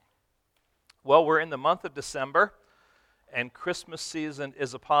Well, we're in the month of December, and Christmas season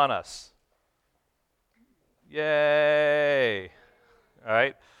is upon us. Yay! All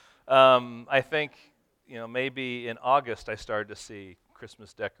right. I think, maybe in August I started to see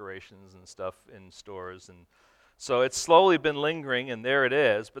Christmas decorations and stuff in stores, and so it's slowly been lingering, and there it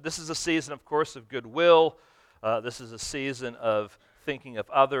is. But this is a season, of course, of goodwill. This is a season of thinking of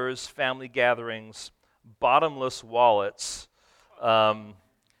others, family gatherings, bottomless wallets,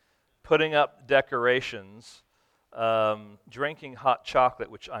 putting up decorations, drinking hot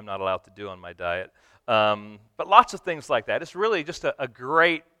chocolate, which I'm not allowed to do on my diet, but lots of things like that. It's really just a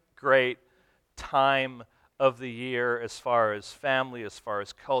great, great time of the year as far as family, as far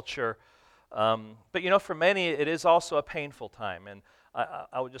as culture. But for many, it is also a painful time. And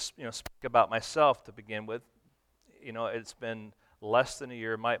I would just speak about myself to begin with. It's been less than a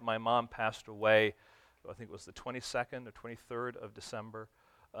year. My mom passed away, I think it was the 22nd or 23rd of December.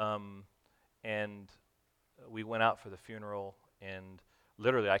 And we went out for the funeral, and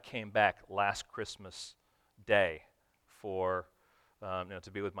literally I came back last Christmas Day for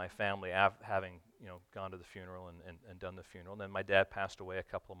to be with my family, having gone to the funeral and done the funeral. And then my dad passed away a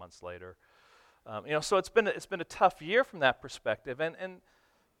couple of months later. So it's been a tough year from that perspective. And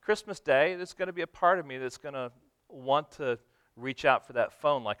Christmas Day, there's going to be a part of me that's going to want to reach out for that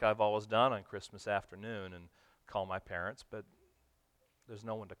phone like I've always done on Christmas afternoon and call my parents, but there's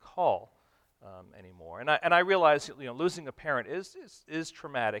no one to call anymore. And I realize losing a parent is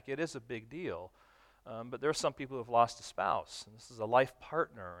traumatic. It is a big deal. But there are some people who have lost a spouse, and this is a life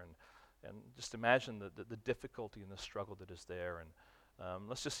partner, and just imagine the difficulty and the struggle that is there. And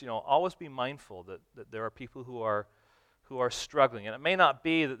let's just always be mindful that there are people who are struggling, and it may not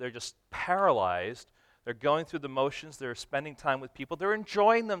be that they're just paralyzed. They're going through the motions. They're spending time with people. They're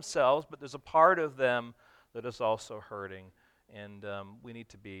enjoying themselves, but there's a part of them that is also hurting, and we need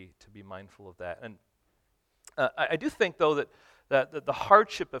to be mindful of that. And I do think, though, that the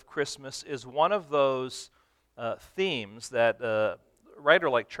hardship of Christmas is one of those themes that a writer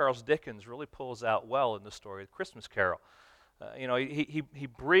like Charles Dickens really pulls out well in the story of the Christmas Carol. He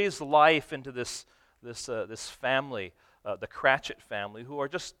breathes life into this family, the Cratchit family, who are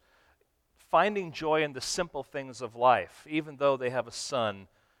just finding joy in the simple things of life, even though they have a son.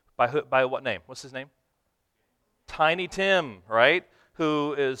 By what name? What's his name? Tiny Tim, right?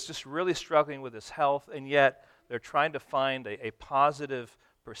 Who is just really struggling with his health, and yet they're trying to find a positive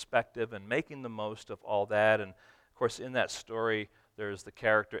perspective and making the most of all that. And, of course, in that story, there's the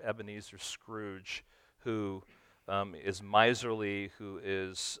character Ebenezer Scrooge, who is miserly, who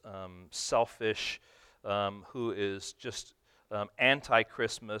is selfish, who is just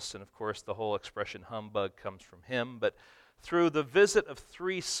anti-Christmas. And, of course, the whole expression humbug comes from him. But through the visit of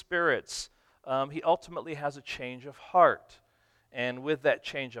three spirits, he ultimately has a change of heart. And with that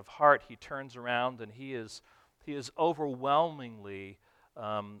change of heart, he turns around and he is overwhelmingly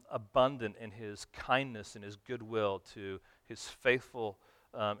abundant in his kindness and his goodwill to his faithful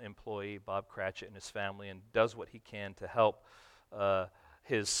employee, Bob Cratchit, and his family, and does what he can to help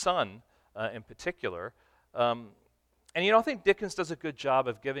his son in particular. And I think Dickens does a good job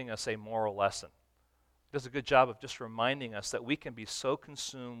of giving us a moral lesson. Does a good job of just reminding us that we can be so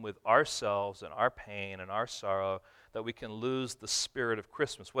consumed with ourselves and our pain and our sorrow that we can lose the spirit of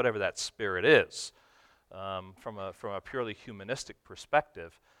Christmas, whatever that spirit is. From a purely humanistic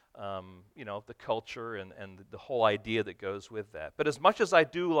perspective, the culture and the whole idea that goes with that. But as much as I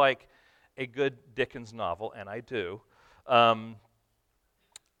do like a good Dickens novel, and I do, I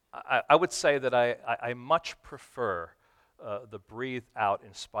would say that I much prefer the breathed-out,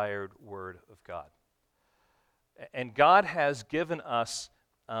 inspired Word of God. And God has given us,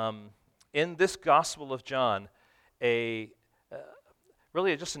 in this Gospel of John,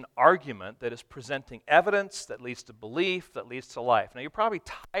 really just an argument that is presenting evidence that leads to belief, that leads to life. Now, you're probably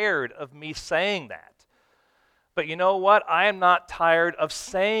tired of me saying that. But you know what? I am not tired of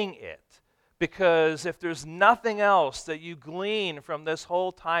saying it. Because if there's nothing else that you glean from this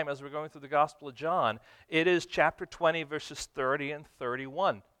whole time as we're going through the Gospel of John, it is chapter 20, verses 30 and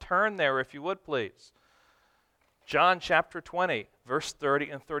 31. Turn there if you would, please. John chapter 20, verse 30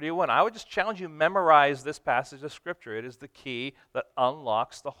 and 31. I would just challenge you to memorize this passage of Scripture. It is the key that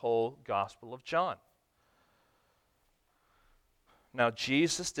unlocks the whole Gospel of John. Now,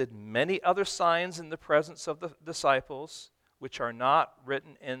 Jesus did many other signs in the presence of the disciples, which are not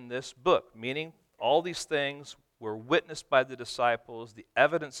written in this book, meaning all these things were witnessed by the disciples. The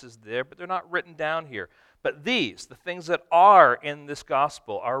evidence is there, but they're not written down here. But these, the things that are in this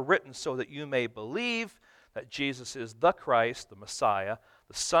Gospel, are written so that you may believe that Jesus is the Christ, the Messiah,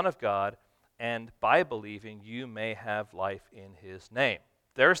 the Son of God, and by believing you may have life in His name.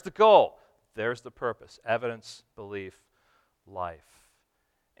 There's the goal. There's the purpose. Evidence, belief, life.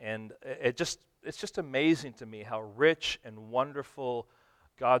 And it's just amazing to me how rich and wonderful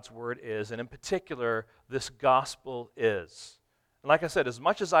God's Word is, and in particular, this gospel is. And like I said, as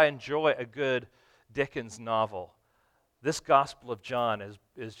much as I enjoy a good Dickens novel, this Gospel of John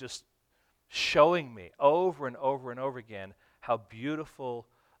is just showing me over and over and over again how beautiful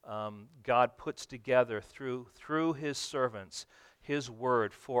God puts together through His servants His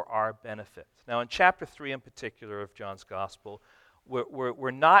Word for our benefit. Now, in chapter 3 in particular of John's Gospel,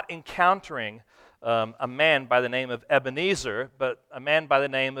 we're not encountering a man by the name of Ebenezer, but a man by the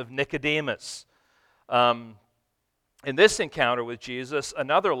name of Nicodemus. In this encounter with Jesus,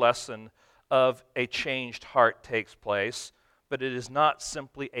 another lesson of a changed heart takes place, but it is not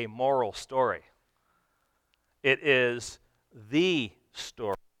simply a moral story. It is the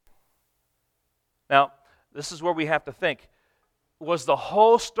story. Now, this is where we have to think. Was the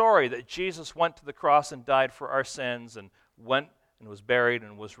whole story that Jesus went to the cross and died for our sins and went and was buried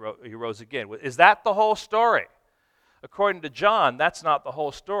and he rose again? Is that the whole story? According to John, that's not the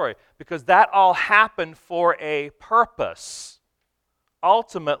whole story, because that all happened for a purpose.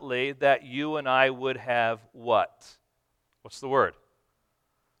 Ultimately, that you and I would have what? What's the word?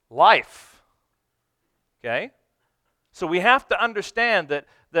 Life. Okay? So we have to understand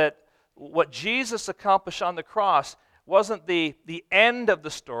that what Jesus accomplished on the cross wasn't the end of the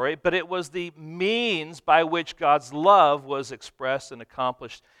story, but it was the means by which God's love was expressed and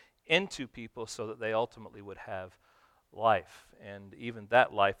accomplished into people so that they ultimately would have life. And even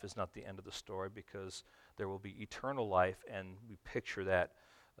that life is not the end of the story, because there will be eternal life, and we picture that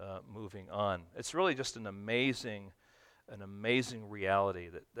moving on. It's really just an amazing reality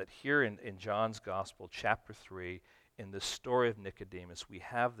that here in John's Gospel, chapter 3, in this story of Nicodemus, we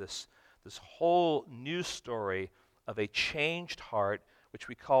have this whole new story of a changed heart, which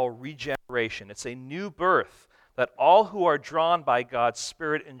we call regeneration. It's a new birth that all who are drawn by God's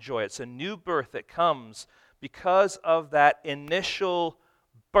Spirit enjoy. It's a new birth that comes because of that initial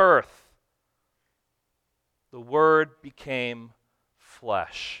birth. The Word became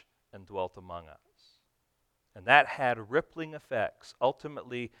flesh and dwelt among us. And that had rippling effects,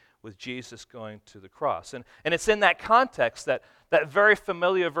 ultimately with Jesus going to the cross. And it's in that context that very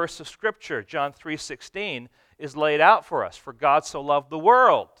familiar verse of Scripture, John 3:16, is laid out for us. For God so loved the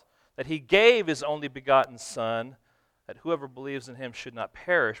world that He gave His only begotten Son, that whoever believes in Him should not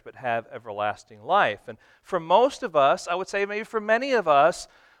perish but have everlasting life. And for most of us, I would say maybe for many of us,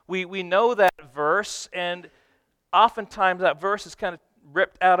 we know that verse, and oftentimes that verse is kind of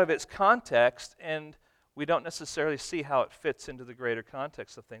ripped out of its context, and we don't necessarily see how it fits into the greater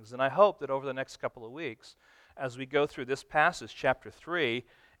context of things. And I hope that over the next couple of weeks, as we go through this passage, chapter 3,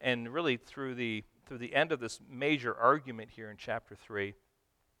 and really through the end of this major argument here in chapter 3,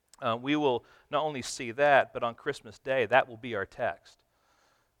 we will not only see that, but on Christmas Day, that will be our text.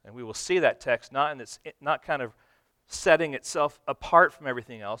 And we will see that text not kind of setting itself apart from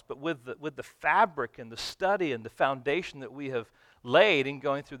everything else, but with the fabric and the study and the foundation that we have laid in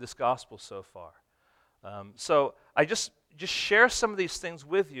going through this gospel so far. So I just share some of these things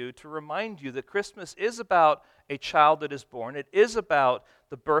with you to remind you that Christmas is about a child that is born. It is about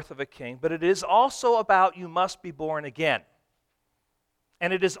the birth of a king, but it is also about you must be born again.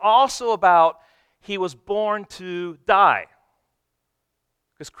 And it is also about He was born to die.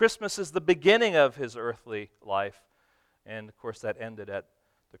 Because Christmas is the beginning of His earthly life. And of course that ended at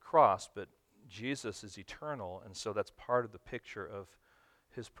the cross, but Jesus is eternal, and so that's part of the picture of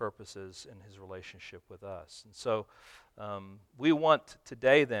His purposes and His relationship with us. And so we want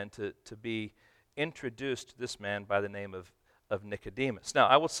today then to be introduced to this man by the name of Nicodemus. Now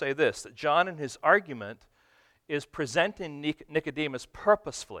I will say this, that John in his argument is presenting Nicodemus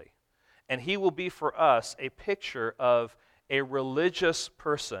purposefully, and he will be for us a picture of a religious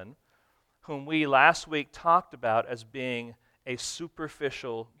person whom we last week talked about as being a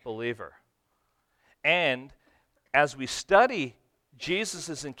superficial believer. And as we study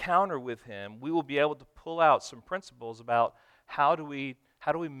Jesus' encounter with him, we will be able to pull out some principles about how do we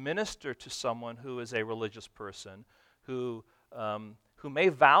minister to someone who is a religious person, who may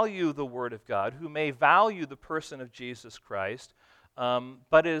value the Word of God, who may value the person of Jesus Christ,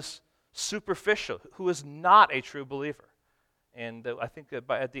 but is superficial, who is not a true believer. And I think that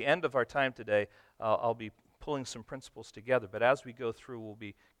at the end of our time today, I'll be pulling some principles together. But as we go through, we'll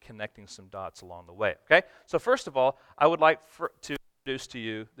be connecting some dots along the way. Okay? So first of all, I would like to introduce to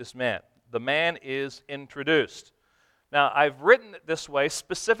you this man. The man is introduced. Now, I've written it this way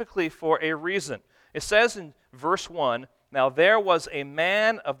specifically for a reason. It says in verse 1, "Now there was a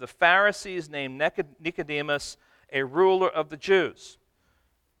man of the Pharisees named Nicodemus, a ruler of the Jews."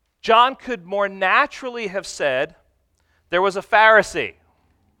 John could more naturally have said there was a Pharisee,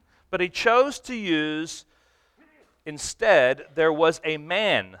 but he chose to use instead there was a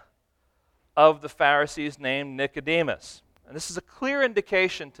man of the Pharisees named Nicodemus. And this is a clear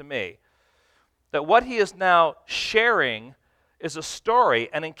indication to me that what he is now sharing is a story,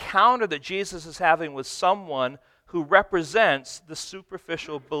 an encounter that Jesus is having with someone who represents the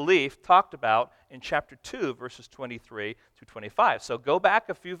superficial belief talked about in chapter 2, verses 23 through 25. So go back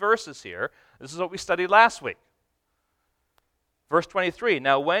a few verses here. This is what we studied last week. Verse 23,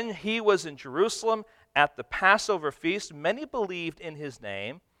 now when he was in Jerusalem at the Passover feast, many believed in his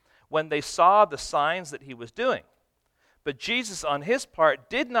name when they saw the signs that he was doing. But Jesus, on his part,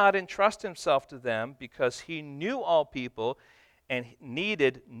 did not entrust himself to them because he knew all people and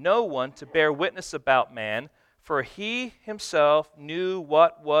needed no one to bear witness about man, for he himself knew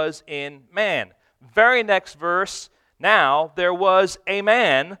what was in man. Very next verse, now there was a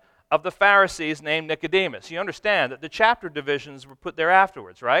man of the Pharisees named Nicodemus. You understand that the chapter divisions were put there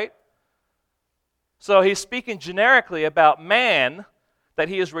afterwards, right? So he's speaking generically about man that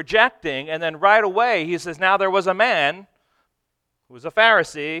he is rejecting, and then right away he says, now there was a man who was a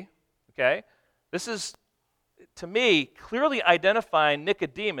Pharisee, okay? This is, to me, clearly identifying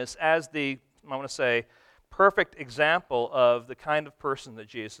Nicodemus as the, I want to say, perfect example of the kind of person that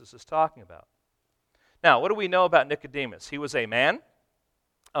Jesus is talking about. Now, what do we know about Nicodemus? He was a man,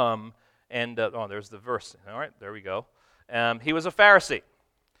 there's the verse. All right, there we go. He was a Pharisee.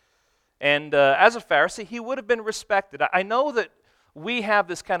 And as a Pharisee, he would have been respected. I know that we have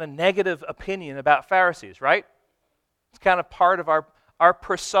this kind of negative opinion about Pharisees, right? It's kind of part of our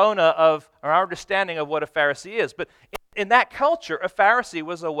persona of, or our understanding of what a Pharisee is. But in that culture, a Pharisee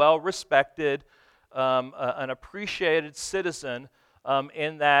was a well-respected, an appreciated citizen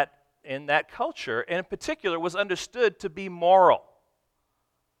in that culture, and in particular was understood to be moral.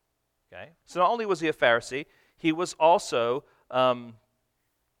 Okay? So not only was he a Pharisee, he was also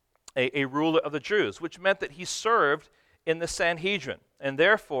a ruler of the Jews, which meant that he served in the Sanhedrin, and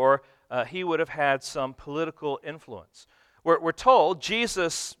therefore he would have had some political influence. We're told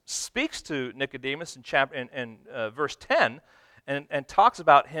Jesus speaks to Nicodemus in verse 10 and talks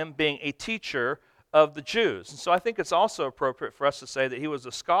about him being a teacher of the Jews. And so I think it's also appropriate for us to say that he was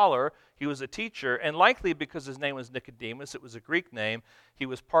a scholar, he was a teacher, and likely because his name was Nicodemus, it was a Greek name, he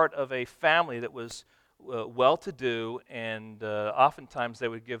was part of a family that was well-to-do, and oftentimes they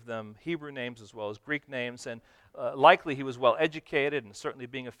would give them Hebrew names as well as Greek names, and likely he was well-educated, and certainly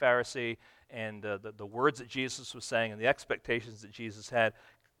being a Pharisee, and the words that Jesus was saying and the expectations that Jesus had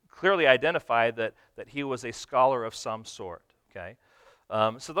clearly identified that he was a scholar of some sort, okay?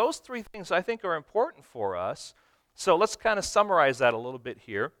 So those three things I think are important for us. So let's kind of summarize that a little bit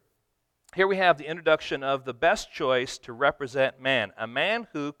here. Here we have the introduction of the best choice to represent man, a man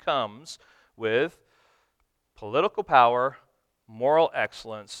who comes with political power, moral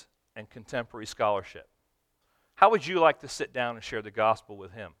excellence, and contemporary scholarship. How would you like to sit down and share the gospel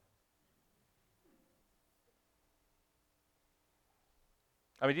with him?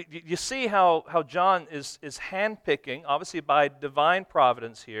 I mean, you see how John is handpicking, obviously by divine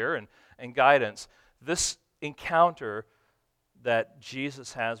providence here and guidance, this encounter that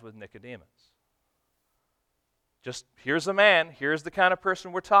Jesus has with Nicodemus. Just, here's a man, here's the kind of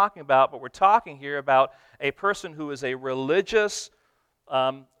person we're talking about, but we're talking here about a person who is a religious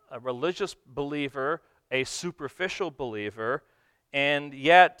believer, a superficial believer, and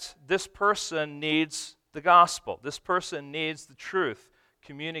yet this person needs the gospel. This person needs the truth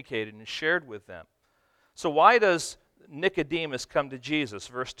communicated and shared with them. So why does Nicodemus come to Jesus?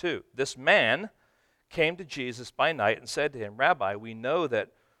 Verse 2, this man came to Jesus by night and said to him, Rabbi, we know that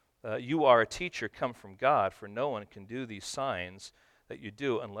you are a teacher come from God, for no one can do these signs that you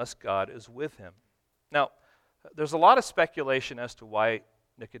do unless God is with him. Now, there's a lot of speculation as to why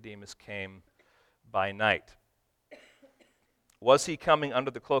Nicodemus came by night. Was he coming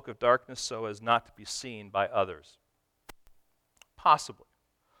under the cloak of darkness so as not to be seen by others? Possibly.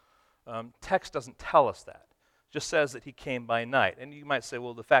 Text doesn't tell us that. It just says that he came by night. And you might say,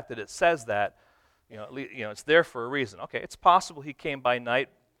 well, the fact that it says that, it's there for a reason. Okay, it's possible he came by night,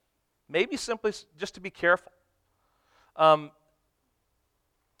 maybe simply just to be careful.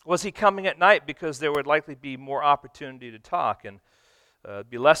 Was he coming at night because there would likely be more opportunity to talk and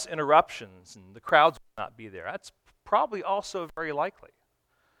be less interruptions and the crowds would not be there? That's probably also very likely.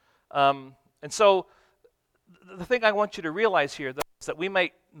 And so the thing I want you to realize here, though, is that we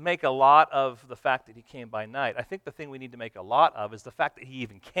might make a lot of the fact that he came by night. I think the thing we need to make a lot of is the fact that he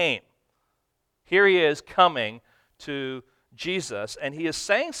even came. Here he is coming to Jesus, and he is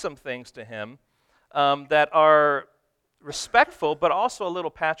saying some things to him that are respectful, but also a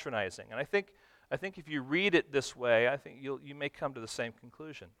little patronizing. And I think if you read it this way, I think you may come to the same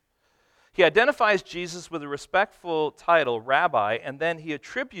conclusion. He identifies Jesus with a respectful title, rabbi, and then he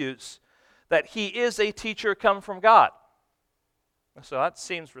attributes that he is a teacher come from God. So that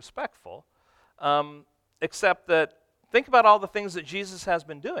seems respectful, except that think about all the things that Jesus has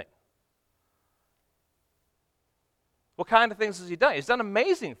been doing. What kind of things has he done? He's done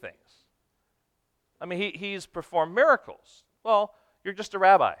amazing things. I mean, he's performed miracles. Well, you're just a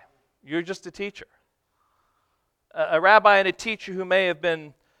rabbi. You're just a teacher. A rabbi and a teacher who may have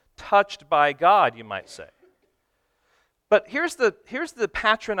been touched by God, you might say. But here's the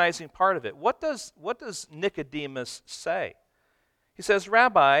patronizing part of it. What does Nicodemus say? He says,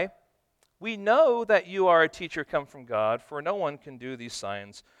 Rabbi, we know that you are a teacher come from God, for no one can do these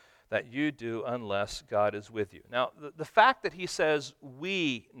signs that you do unless God is with you. Now, the fact that he says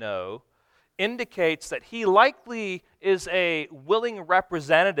we know indicates that he likely is a willing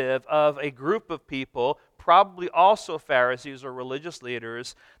representative of a group of people, probably also Pharisees or religious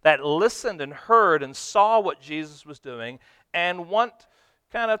leaders, that listened and heard and saw what Jesus was doing and want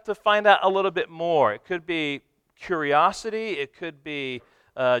kind of to find out a little bit more. It could be curiosity, it could be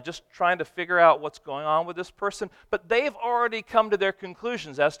just trying to figure out what's going on with this person, but they've already come to their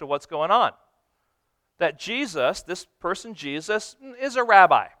conclusions as to what's going on. That Jesus, this person Jesus, is a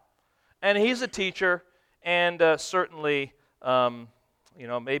rabbi, and he's a teacher, and certainly,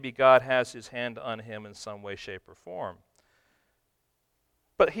 maybe God has his hand on him in some way, shape, or form.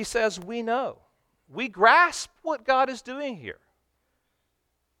 But he says, we know. We grasp what God is doing here.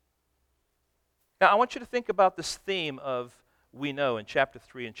 Now, I want you to think about this theme of we know in chapter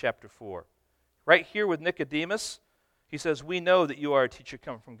 3 and chapter 4. Right here with Nicodemus, he says, we know that you are a teacher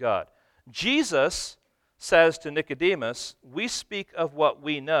come from God. Jesus says to Nicodemus, we speak of what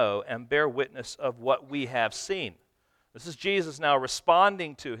we know and bear witness of what we have seen. This is Jesus now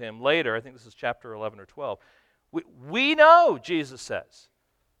responding to him later. I think this is chapter 11 or 12. We know, Jesus says.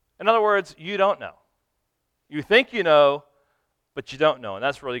 In other words, you don't know. You think you know, but you don't know. And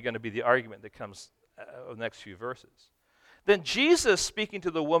that's really going to be the argument that comes over the next few verses. Then Jesus, speaking to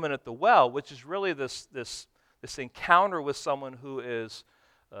the woman at the well, which is really this encounter with someone who is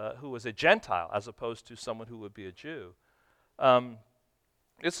a Gentile as opposed to someone who would be a Jew.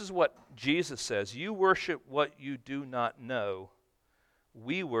 This is what Jesus says. You worship what you do not know.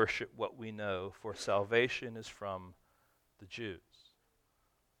 We worship what we know, for salvation is from the Jews.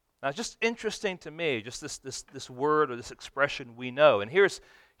 Now, it's just interesting to me, just this word or this expression, we know. And here's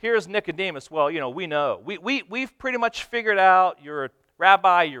Nicodemus. Well, we know. We've pretty much figured out you're a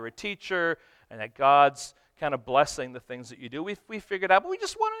rabbi, you're a teacher, and that God's kind of blessing the things that you do. We figured out, but we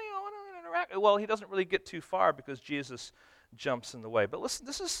just want to interact. Well, he doesn't really get too far because Jesus jumps in the way. But listen,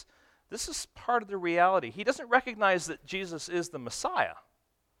 this is part of the reality. He doesn't recognize that Jesus is the Messiah.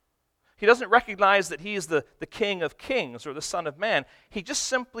 He doesn't recognize that he is the King of Kings or the Son of Man. He just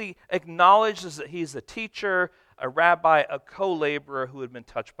simply acknowledges that he's a teacher, a rabbi, a co-laborer who had been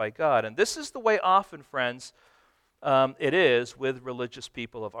touched by God. And this is the way often, friends, it is with religious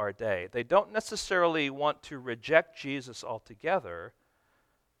people of our day. They don't necessarily want to reject Jesus altogether.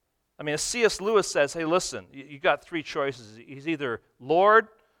 I mean, as C.S. Lewis says, hey, listen, you got three choices. He's either Lord,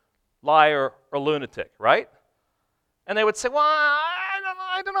 liar, or lunatic, right? And they would say, well,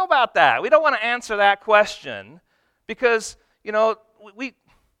 I don't know about that. We don't want to answer that question because,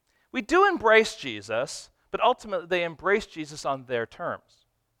 we do embrace Jesus, but ultimately they embrace Jesus on their terms.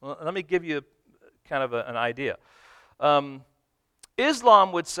 Well, let me give you kind of an idea.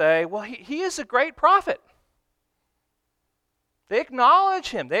 Islam would say, well, he is a great prophet. They acknowledge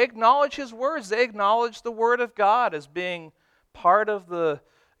him. They acknowledge his words. They acknowledge the word of God as being part of the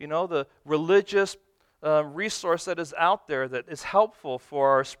religious resource that is out there that is helpful for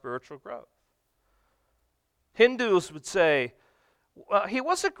our spiritual growth. Hindus would say, well, he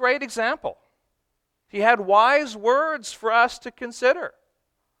was a great example. He had wise words for us to consider.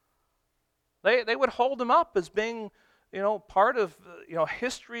 They would hold him up as being, part of,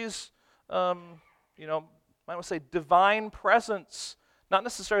 history's, I would say divine presence. Not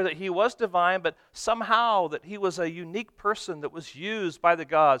necessarily that he was divine, but somehow that he was a unique person that was used by the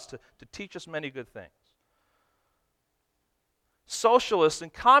gods to teach us many good things. Socialists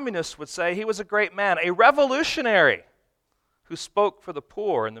and communists would say he was a great man, a revolutionary who spoke for the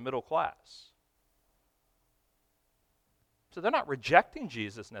poor and the middle class. So they're not rejecting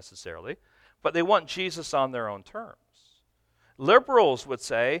Jesus necessarily, but they want Jesus on their own terms. Liberals would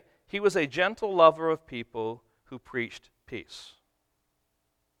say he was a gentle lover of people who preached peace.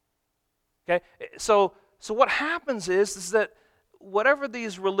 Okay? So what happens is that whatever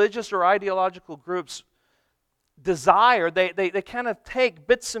these religious or ideological groups, desire, they kind of take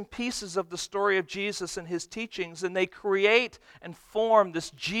bits and pieces of the story of Jesus and his teachings, and they create and form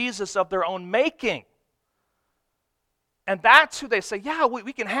this Jesus of their own making. And that's who they say, yeah,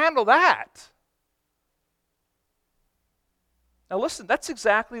 we can handle that. Now listen, that's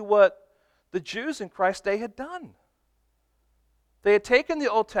exactly what the Jews in Christ's day had done. They had taken the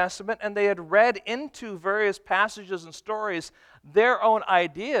Old Testament and they had read into various passages and stories their own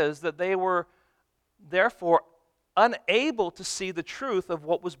ideas that they were therefore unable to see the truth of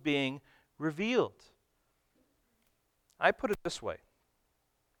what was being revealed. I put it this way.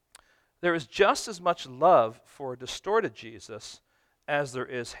 There is just as much love for a distorted Jesus as there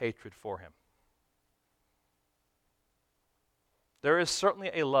is hatred for him. There is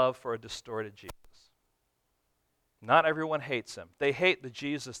certainly a love for a distorted Jesus. Not everyone hates him. They hate the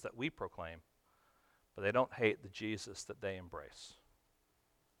Jesus that we proclaim, but they don't hate the Jesus that they embrace.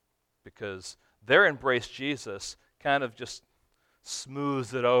 Because their embrace Jesus kind of just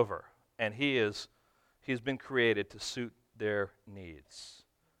smooths it over, and he's been created to suit their needs.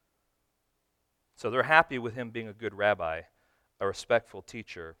 So they're happy with him being a good rabbi, a respectful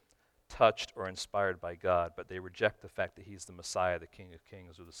teacher, touched or inspired by God, but they reject the fact that he's the Messiah, the King of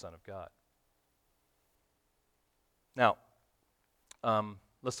Kings, or the Son of God. Now,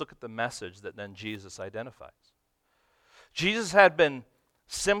 let's look at the message that then Jesus identifies. Jesus had been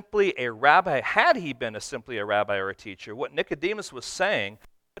simply a rabbi. Had he been simply a rabbi or a teacher, what Nicodemus was saying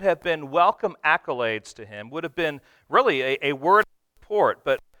would have been welcome accolades to him, would have been really a word of support,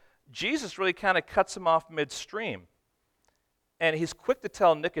 but Jesus really kind of cuts him off midstream. And he's quick to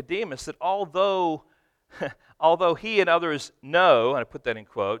tell Nicodemus that although he and others know, and I put that in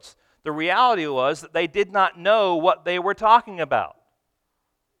quotes, the reality was that they did not know what they were talking about.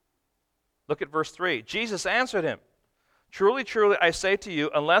 Look at verse 3. Jesus answered him, "Truly, truly, I say to you,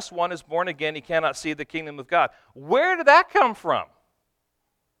 unless one is born again, he cannot see the kingdom of God." Where did that come from?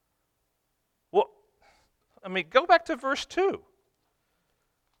 Well, go back to verse 2.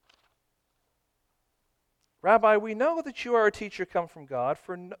 "Rabbi, we know that you are a teacher come from God,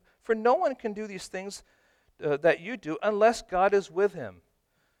 for no one can do these things that you do unless God is with him.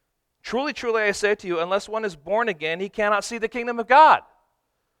 Truly, truly, I say to you, unless one is born again, he cannot see the kingdom of God."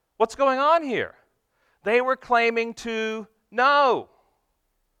 What's going on here? They were claiming to know.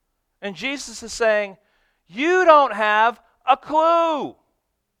 And Jesus is saying, you don't have a clue.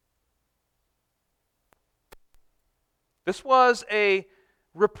 This was a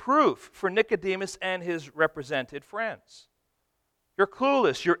reproof for Nicodemus and his represented friends. You're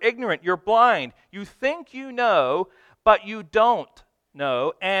clueless, you're ignorant, you're blind. You think you know, but you don't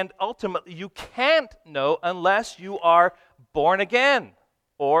know, and ultimately you can't know unless you are born again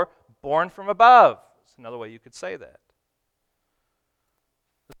or born from above. That's another way you could say that.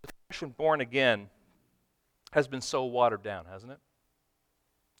 The expression born again has been so watered down, hasn't it?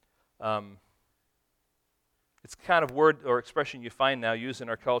 It's the kind of word or expression you find now used in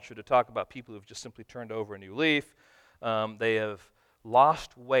our culture to talk about people who've just simply turned over a new leaf. They have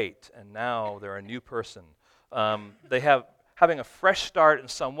lost weight, and now they're a new person. Having a fresh start in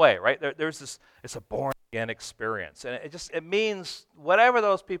some way, right? There's this, it's a born-again experience. And it means whatever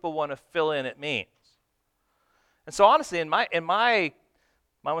those people want to fill in, it means. And so honestly, in my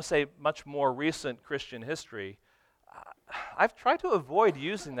I would say much more recent Christian history, I've tried to avoid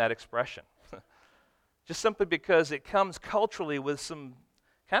using that expression. Just simply because it comes culturally with some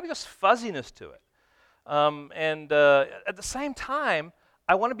kind of just fuzziness to it. At the same time,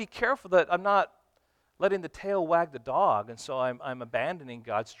 I want to be careful that I'm not letting the tail wag the dog, and so I'm abandoning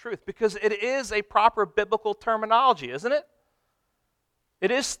God's truth, because it is a proper biblical terminology, isn't it?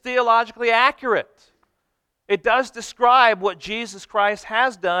 It is theologically accurate. It does describe what Jesus Christ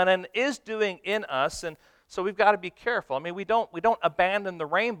has done and is doing in us, and so we've got to be careful. We don't abandon the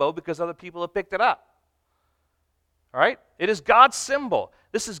rainbow because other people have picked it up. All right? It is God's symbol.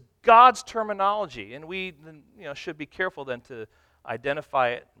 This is God's terminology, and we should be careful then to identify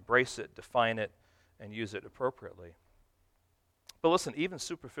it, embrace it, define it, and use it appropriately. But listen, even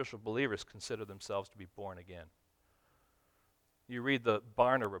superficial believers consider themselves to be born again. You read the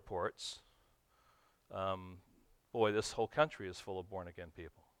Barna reports, this whole country is full of born again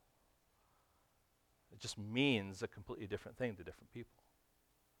people. It just means a completely different thing to different people.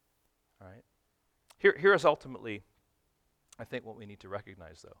 All right? Here is ultimately, I think, what we need to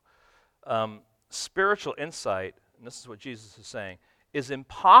recognize, though. Spiritual insight, and this is what Jesus is saying, is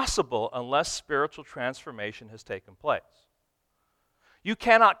impossible unless spiritual transformation has taken place. You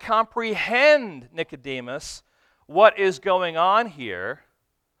cannot comprehend, Nicodemus, what is going on here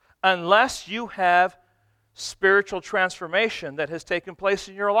unless you have spiritual transformation that has taken place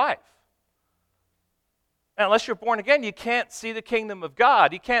in your life. Now, unless you're born again, you can't see the kingdom of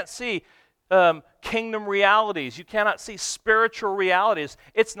God. You can't see kingdom realities. You cannot see spiritual realities.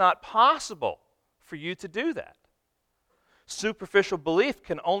 It's not possible for you to do that. Superficial belief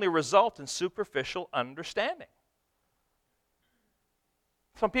can only result in superficial understanding.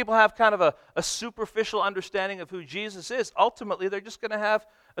 Some people have kind of a superficial understanding of who Jesus is. Ultimately, they're just going to have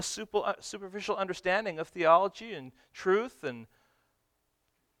a superficial understanding of theology and truth. And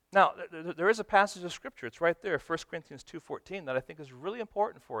now, there is a passage of Scripture. It's right there, 1 Corinthians 2:14, that I think is really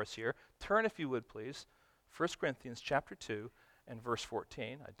important for us here. Turn, if you would, please. 1 Corinthians chapter 2 and verse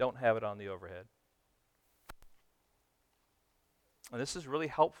 14. I don't have it on the overhead. And this is really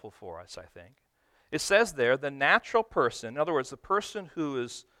helpful for us, I think. It says there, the natural person, in other words, the person who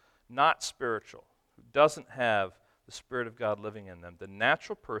is not spiritual, who doesn't have the Spirit of God living in them, the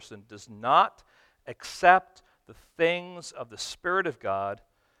natural person does not accept the things of the Spirit of God,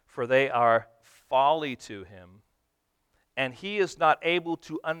 for they are folly to him, and he is not able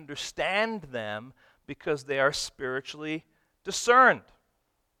to understand them because they are spiritually discerned.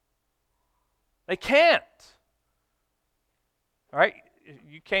 They can't. All right?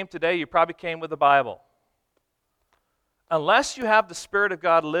 You came today, you probably came with a Bible. Unless you have the Spirit of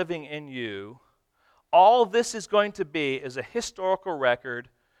God living in you, all this is going to be is a historical record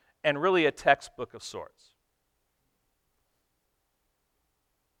and really a textbook of sorts.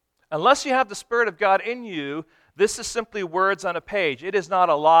 Unless you have the Spirit of God in you, this is simply words on a page. It is not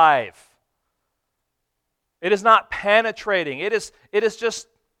alive. It is not penetrating. It is just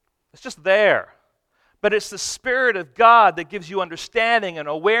there. But it's the Spirit of God that gives you understanding and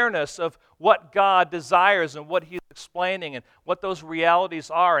awareness of what God desires and what He's explaining and what those realities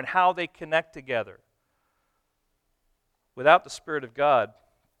are and how they connect together. Without the Spirit of God,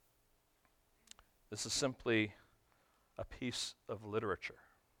 this is simply a piece of literature.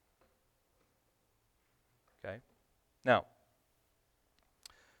 Okay? Now,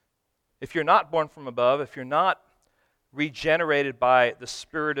 if you're not born from above, if you're not regenerated by the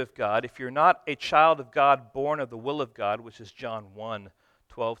Spirit of God, if you're not a child of God born of the will of God, which is John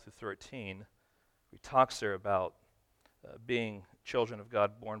 1:12-13, he talks there about being children of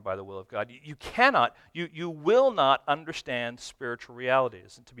God born by the will of God. You will not understand spiritual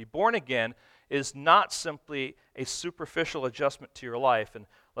realities. And to be born again is not simply a superficial adjustment to your life. And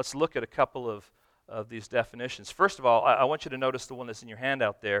let's look at a couple of these definitions. First of all, I want you to notice the one that's in your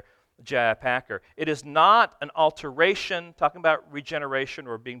handout there, J.I. Packer. It is not an alteration, talking about regeneration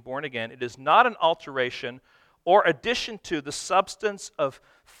or being born again, it is not an alteration or addition to the substance of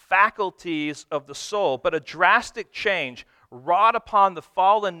faculties of the soul, but a drastic change wrought upon the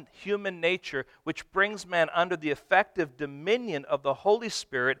fallen human nature, which brings man under the effective dominion of the Holy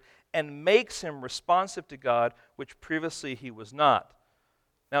Spirit and makes him responsive to God, which previously he was not.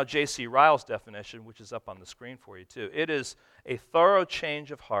 Now, J.C. Ryle's definition, which is up on the screen for you too, it is a thorough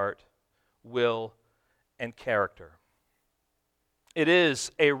change of heart, will, and character. It is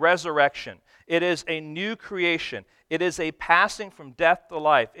a resurrection. It is a new creation. It is a passing from death to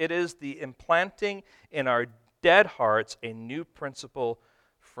life. It is the implanting in our dead hearts a new principle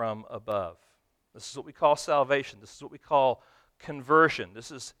from above. This is what we call salvation. This is what we call conversion.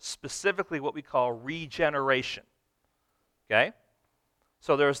 This is specifically what we call regeneration. Okay?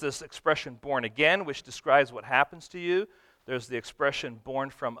 So there's this expression born again, which describes what happens to you. There's the expression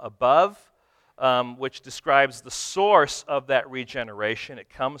born from above, which describes the source of that regeneration. It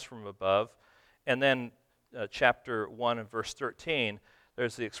comes from above. And then chapter 1 and verse 13,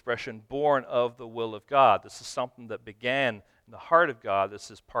 there's the expression born of the will of God. This is something that began in the heart of God. This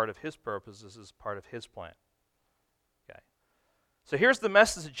is part of His purpose. This is part of His plan. Okay. So here's the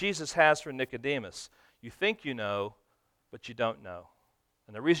message that Jesus has for Nicodemus. You think you know, but you don't know.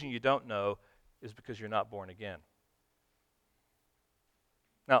 And the reason you don't know is because you're not born again.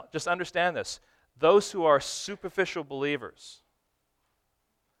 Now, just understand this. Those who are superficial believers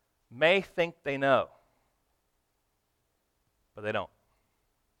may think they know, but they don't.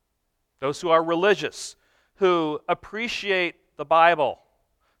 Those who are religious, who appreciate the Bible,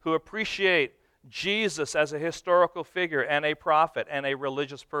 who appreciate Jesus as a historical figure and a prophet and a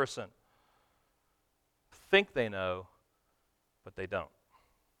religious person, think they know, but they don't.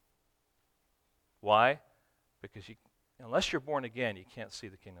 Why? Because unless you're born again, you can't see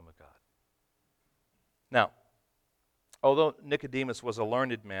the kingdom of God. Now, although Nicodemus was a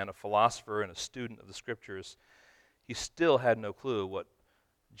learned man, a philosopher, and a student of the Scriptures, he still had no clue what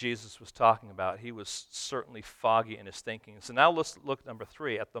Jesus was talking about. He was certainly foggy in his thinking. So now let's look, number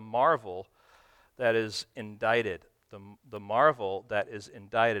 3, at the marvel that is indicted. The marvel that is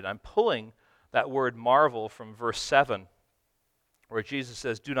indicted. I'm pulling that word marvel from verse 7, where Jesus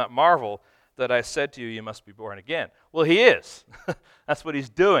says, "Do not marvel that I said to you, you must be born again. Well, he is. That's what he's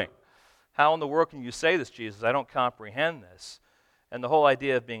doing. How in the world can you say this, Jesus? I don't comprehend this. And the whole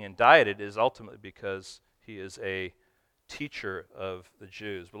idea of being indicted is ultimately because he is a teacher of the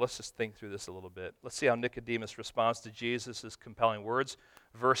Jews. But let's just think through this a little bit. Let's see how Nicodemus responds to Jesus' compelling words.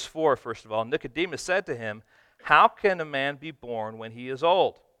 Verse 4, first of all, Nicodemus said to him, how can a man be born when he is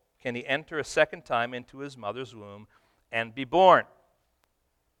old? Can he enter a second time into his mother's womb and be born?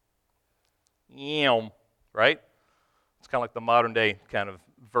 Right? It's kind of like the modern day kind of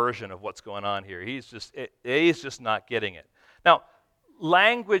version of what's going on here. He's just not getting it. Now,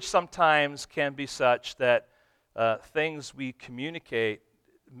 language sometimes can be such that things we communicate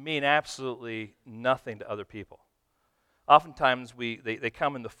mean absolutely nothing to other people. Oftentimes they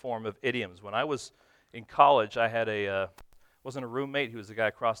come in the form of idioms. When I was in college, I had wasn't a roommate. He was the guy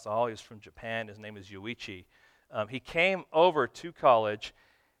across the hall. He was from Japan. His name is Yuichi. He came over to college,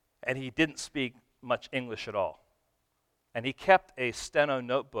 and he didn't speak much English at all. And he kept a steno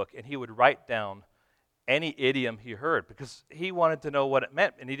notebook, and he would write down any idiom he heard because he wanted to know what it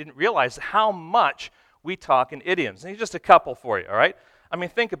meant, and he didn't realize how much we talk in idioms. And here's just a couple for you, all right? I mean,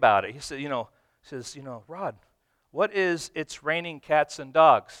 think about it. He says, Rod, what is it's raining cats and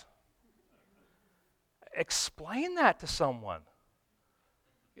dogs? Explain that to someone.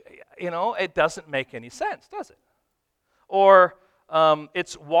 It doesn't make any sense, does it? Or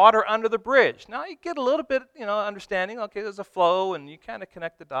it's water under the bridge. Now you get a little bit, understanding. Okay, there's a flow, and you kind of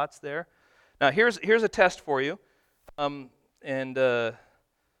connect the dots there. Now here's a test for you. In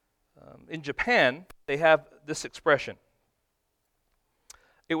Japan, they have this expression.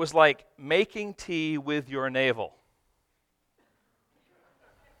 It was like making tea with your navel.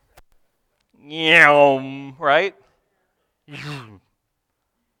 Right?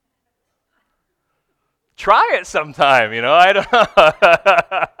 Try it sometime, I don't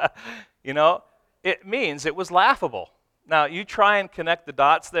know. It means it was laughable. Now, you try and connect the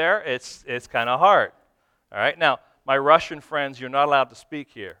dots there, it's kind of hard. All right? Now, my Russian friends, you're not allowed to speak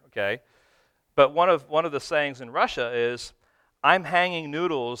here, okay? But one of the sayings in Russia is, I'm hanging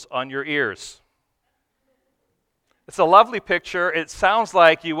noodles on your ears. It's a lovely picture. It sounds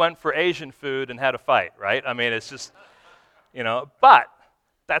like you went for Asian food and had a fight, right? I mean, it's just, but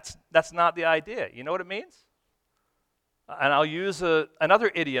that's not the idea. You know what it means? And I'll use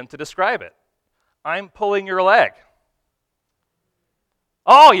another idiom to describe it. I'm pulling your leg.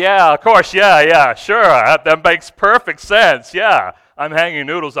 Oh, yeah, of course, yeah, sure. That makes perfect sense, yeah. I'm hanging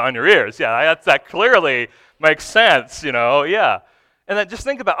noodles on your ears. Yeah, that clearly makes sense, yeah. And then just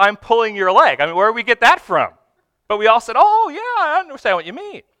think about, I'm pulling your leg. I mean, where do we get that from? But we all said, oh, yeah, I understand what you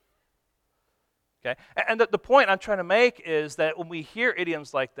mean. Okay? And the point I'm trying to make is that when we hear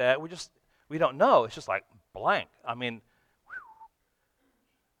idioms like that, we don't know. It's just like blank. I mean,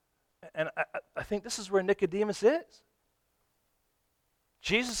 and I think this is where Nicodemus is.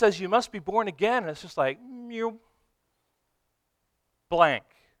 Jesus says, you must be born again, and it's just like, blank.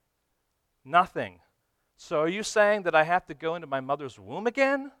 Nothing. So are you saying that I have to go into my mother's womb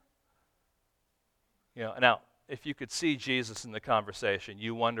again? Now, if you could see Jesus in the conversation,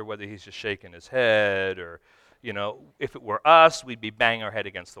 you wonder whether he's just shaking his head or, if it were us, we'd be banging our head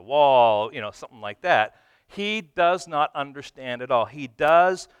against the wall, something like that. He does not understand at all. He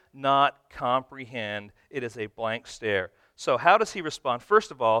does not comprehend. It is a blank stare. So how does he respond?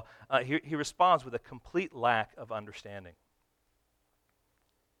 First of all, he responds with a complete lack of understanding.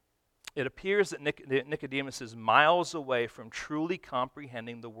 It appears that Nicodemus is miles away from truly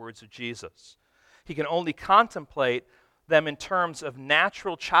comprehending the words of Jesus. He can only contemplate them in terms of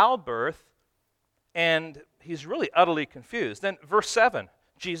natural childbirth, and he's really utterly confused. Then verse 7,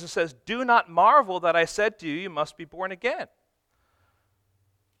 Jesus says, do not marvel that I said to you, you must be born again.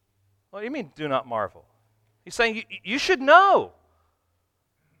 What do you mean, do not marvel? He's saying, you should know.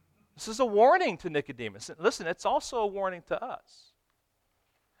 This is a warning to Nicodemus. And listen, it's also a warning to us.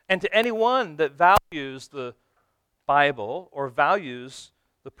 And to anyone that values the Bible or values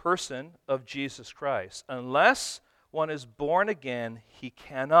the person of Jesus Christ. Unless one is born again, he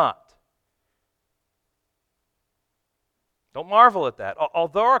cannot. Don't marvel at that.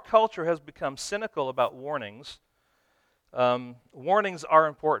 Although our culture has become cynical about warnings, warnings are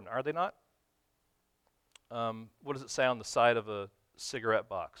important, are they not? What does it say on the side of a cigarette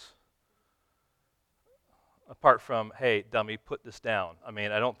box? Apart from, hey, dummy, put this down. I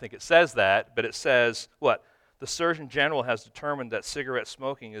mean, I don't think it says that, but it says, what? The Surgeon General has determined that cigarette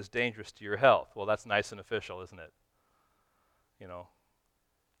smoking is dangerous to your health. Well, that's nice and official, isn't it?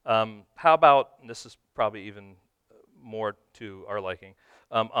 How about, and this is probably even more to our liking,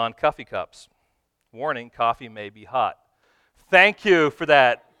 on coffee cups. Warning, coffee may be hot. Thank you for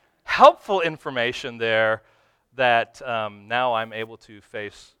that helpful information there that now I'm able to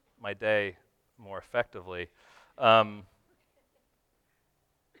face my day more effectively. So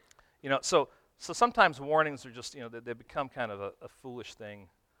sometimes warnings are just, they become kind of a foolish thing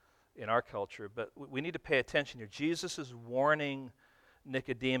in our culture, but we need to pay attention here. Jesus is warning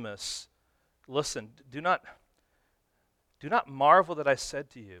Nicodemus, listen, do not marvel that I said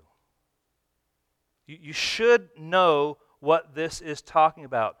to you. You should know what this is talking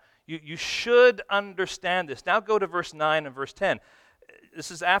about. You should understand this. Now go to verse 9 and verse 10. This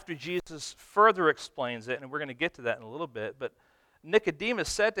is after Jesus further explains it, and we're going to get to that in a little bit, but Nicodemus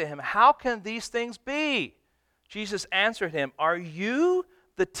said to him, how can these things be? Jesus answered him, are you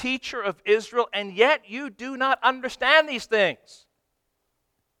the teacher of Israel, and yet you do not understand these things?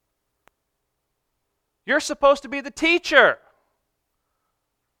 You're supposed to be the teacher.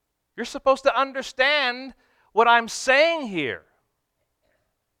 You're supposed to understand what I'm saying here.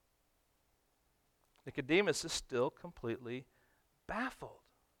 Nicodemus is still completely baffled.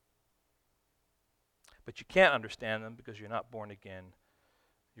 But you can't understand them because you're not born again.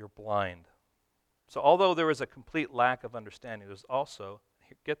 You're blind. So although there is a complete lack of understanding, there's also,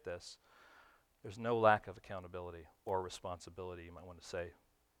 get this, there's no lack of accountability or responsibility. You might want to say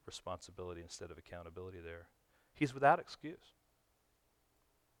responsibility instead of accountability there. He's without excuse.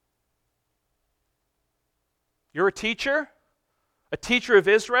 You're a teacher of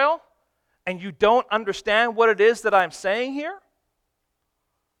Israel, and you don't understand what it is that I'm saying here?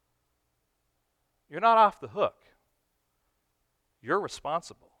 You're not off the hook. You're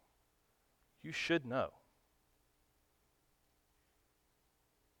responsible. You should know.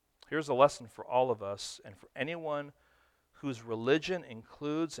 Here's a lesson for all of us and for anyone whose religion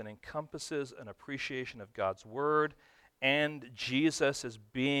includes and encompasses an appreciation of God's Word and Jesus as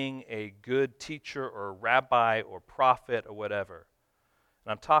being a good teacher or rabbi or prophet or whatever.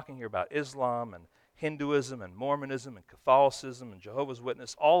 And I'm talking here about Islam and Hinduism and Mormonism and Catholicism and Jehovah's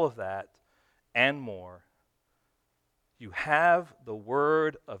Witness, all of that and more. You have the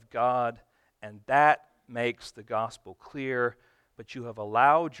Word of God, and that makes the gospel clear, but you have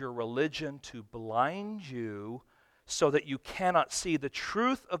allowed your religion to blind you so that you cannot see the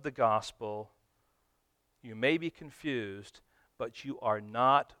truth of the gospel. You may be confused, but you are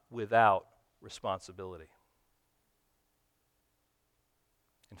not without responsibility.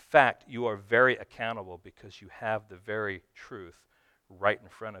 In fact, you are very accountable because you have the very truth right in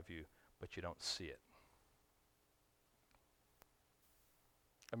front of you, but you don't see it.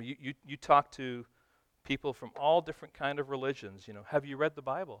 I mean, you talk to people from all different kind of religions. Have you read the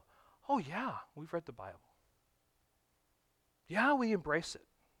Bible? Oh yeah, we've read the Bible. Yeah, we embrace it.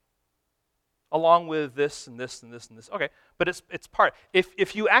 Along with this and this and this and this. Okay, but it's part.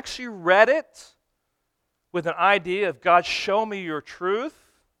 If you actually read it with an idea of God, show me your truth,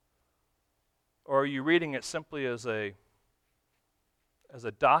 or are you reading it simply as a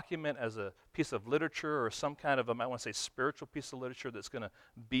document, as a piece of literature, or some kind of, I might want to say, spiritual piece of literature that's going to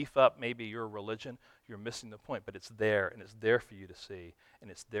beef up maybe your religion, you're missing the point. But it's there, and it's there for you to see,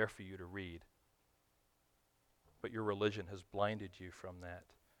 and it's there for you to read. But your religion has blinded you from that.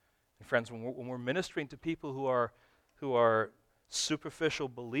 And friends, when we're ministering to people who are superficial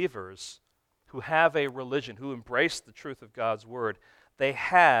believers, who have a religion, who embrace the truth of God's Word, they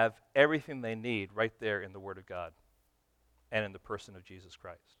have everything they need right there in the Word of God and in the person of Jesus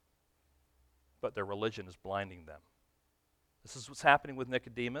Christ. But their religion is blinding them. This is what's happening with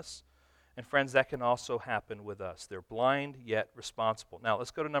Nicodemus. And friends, that can also happen with us. They're blind yet responsible. Now,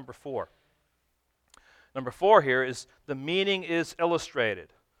 let's go to number 4. Number 4 here is the meaning is illustrated.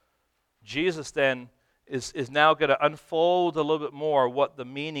 Jesus then is now going to unfold a little bit more what the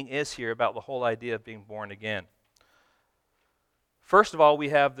meaning is here about the whole idea of being born again. First of all, we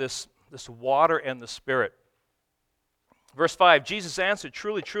have this water and the Spirit. Verse 5, Jesus answered,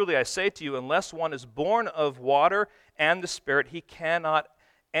 truly, truly, I say to you, unless one is born of water and the Spirit, he cannot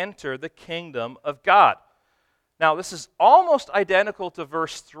enter the kingdom of God. Now, this is almost identical to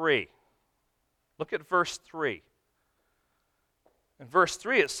verse 3. Look at verse 3. In verse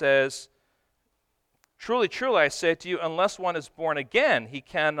 3 it says, truly, truly, I say to you, unless one is born again, he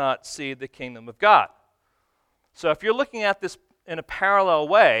cannot see the kingdom of God. So if you're looking at this in a parallel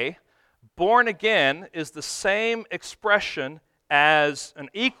way, born again is the same expression as an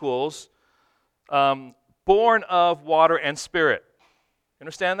equals born of water and Spirit.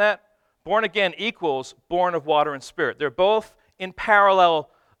 Understand that? Born again equals born of water and Spirit. They're both in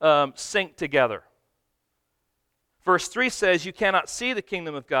parallel sync together. Verse 3 says you cannot see the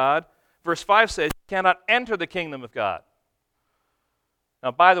kingdom of God. Verse 5 says you cannot enter the kingdom of God. Now,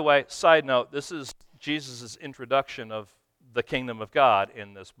 by the way, side note, this is Jesus' introduction of the kingdom of God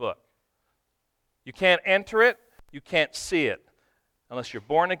in this book. You can't enter it, you can't see it, unless you're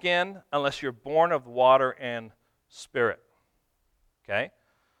born again, unless you're born of water and Spirit. Okay?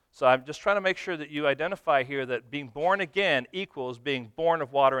 So I'm just trying to make sure that you identify here that being born again equals being born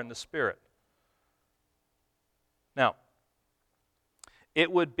of water and the Spirit. Now,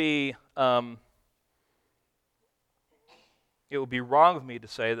 it would be wrong of me to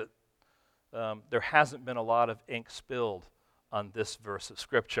say that there hasn't been a lot of ink spilled on this verse of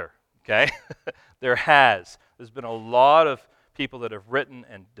Scripture. Okay? There has. There's been a lot of people that have written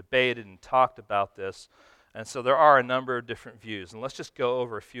and debated and talked about this. And so there are a number of different views. And let's just go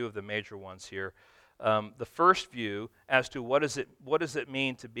over a few of the major ones here. The first view as to what does it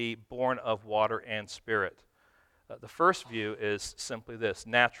mean to be born of water and Spirit. The first view is simply this,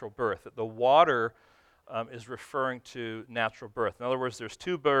 natural birth. That the water is referring to natural birth. In other words, there's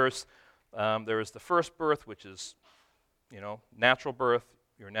two births. There is the first birth, which is, natural birth.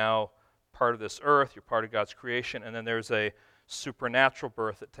 You're now part of this earth. You're part of God's creation. And then there's a supernatural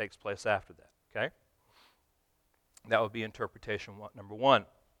birth that takes place after that. Okay? That would be interpretation number one.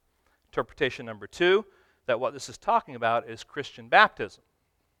 Interpretation number two, that what this is talking about is Christian baptism.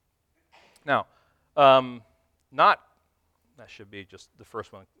 Now, that should be just the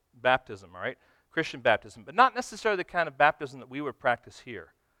first one, baptism, all right? Christian baptism, but not necessarily the kind of baptism that we would practice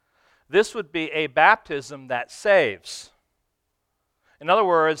here. This would be a baptism that saves. In other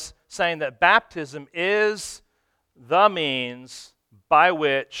words, saying that baptism is the means by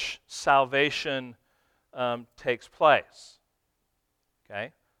which salvation takes place.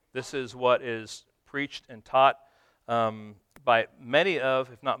 Okay? This is what is preached and taught by many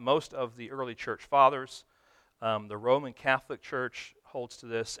of, if not most of, the early church fathers. The Roman Catholic Church holds to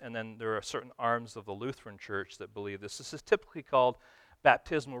this, and then there are certain arms of the Lutheran Church that believe this. This is typically called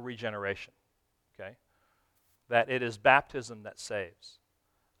baptismal regeneration. Okay? That it is baptism that saves.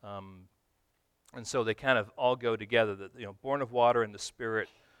 And so they kind of all go together. That born of water and the Spirit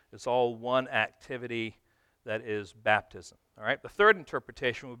is all one activity that is baptism. All right. The third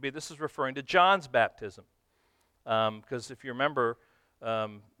interpretation would be this is referring to John's baptism, because if you remember,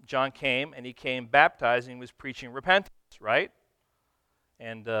 John came and he came baptizing, was preaching repentance, right?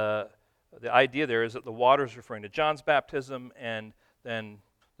 And the idea there is that the water is referring to John's baptism, and then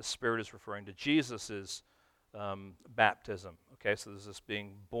the Spirit is referring to Jesus's baptism. Okay, so there's this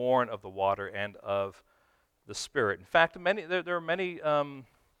being born of the water and of the Spirit. In fact, there are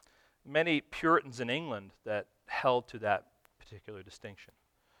many Puritans in England that held to that particular distinction.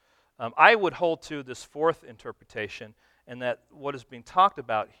 I would hold to this fourth interpretation, and that what is being talked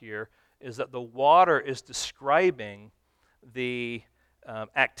about here is that the water is describing the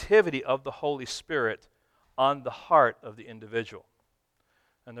activity of the Holy Spirit on the heart of the individual.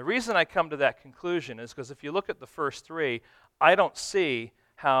 And the reason I come to that conclusion is because if you look at the first three, I don't see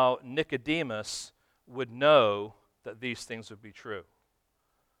how Nicodemus would know that these things would be true.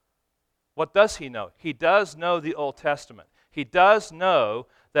 What does he know? He does know the Old Testament. He does know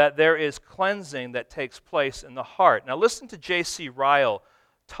that there is cleansing that takes place in the heart. Now listen to J.C. Ryle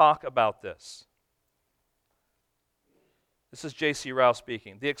talk about this. This is J.C. Ryle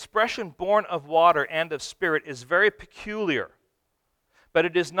speaking. The expression born of water and of Spirit is very peculiar, but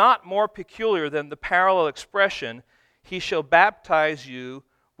it is not more peculiar than the parallel expression, he shall baptize you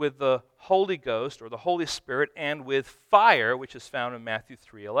with the Holy Ghost or the Holy Spirit and with fire, which is found in Matthew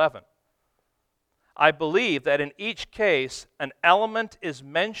 3:11. I believe that in each case, an element is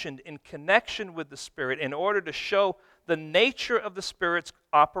mentioned in connection with the Spirit in order to show the nature of the Spirit's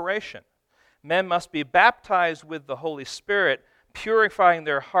operation. Men must be baptized with the Holy Spirit, purifying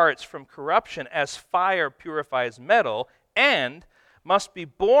their hearts from corruption as fire purifies metal, and must be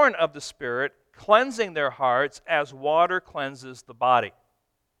born of the Spirit, cleansing their hearts as water cleanses the body.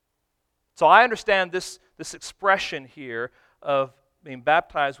 So I understand this expression here of being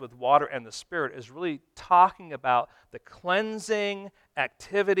baptized with water and the Spirit is really talking about the cleansing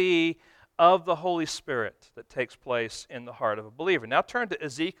activity of the Holy Spirit that takes place in the heart of a believer. Now turn to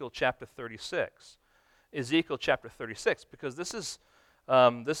Ezekiel chapter 36. Ezekiel chapter 36, because this is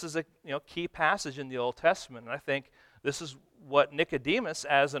a key passage in the Old Testament, and I think this is what Nicodemus,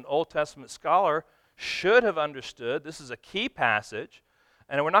 as an Old Testament scholar, should have understood. This is a key passage,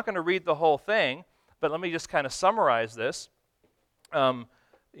 and we're not going to read the whole thing, but let me just kind of summarize this. God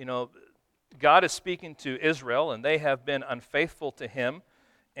is speaking to Israel, and they have been unfaithful to Him,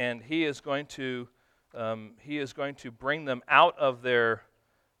 and He is going to bring them out of their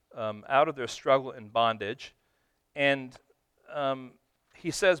struggle and bondage. And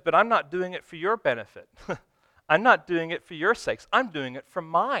He says, "But I'm not doing it for your benefit. I'm not doing it for your sakes. I'm doing it for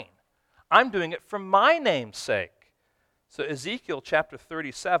mine. I'm doing it for my name's sake," So Ezekiel chapter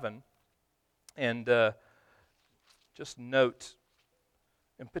 37, and just note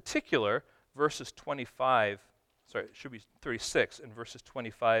in particular verses 25, sorry, it should be 36, and verses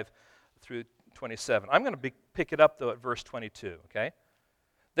 25 through 27. I'm going to pick it up, though, at verse 22, okay?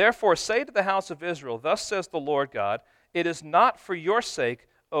 Therefore say to the house of Israel, thus says the Lord God, it is not for your sake,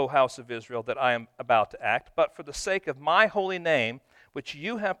 O house of Israel, that I am about to act, but for the sake of my holy name, which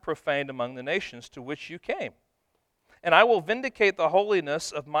you have profaned among the nations to which you came. And I will vindicate the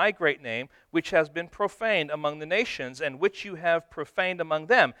holiness of my great name, which has been profaned among the nations, and which you have profaned among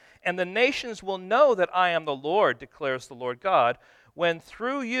them. And the nations will know that I am the Lord, declares the Lord God, when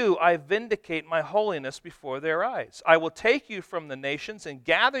through you I vindicate my holiness before their eyes. I will take you from the nations and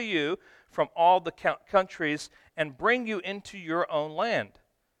gather you from all the countries and bring you into your own land.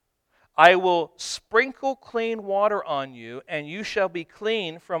 I will sprinkle clean water on you, and you shall be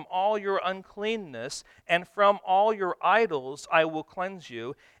clean from all your uncleanness, and from all your idols I will cleanse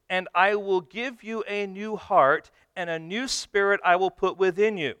you, and I will give you a new heart, and a new spirit I will put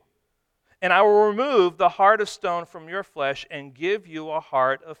within you. And I will remove the heart of stone from your flesh, and give you a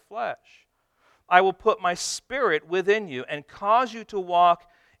heart of flesh. I will put my spirit within you, and cause you to walk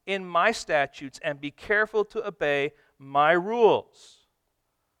in my statutes, and be careful to obey my rules.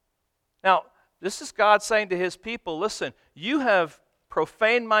 Now, this is God saying to his people, listen, you have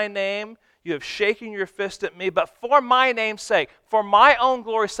profaned my name, you have shaken your fist at me, but for my name's sake, for my own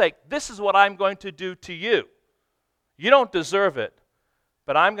glory's sake, this is what I'm going to do to you. You don't deserve it,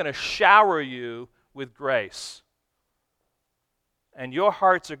 but I'm going to shower you with grace. And your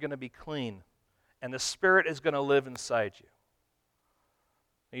hearts are going to be clean, and the Spirit is going to live inside you.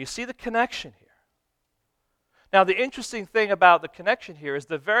 Now, you see the connection here. Now, the interesting thing about the connection here is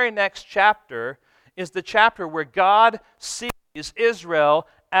the very next chapter is the chapter where God sees Israel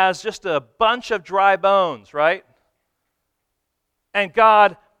as just a bunch of dry bones, right? And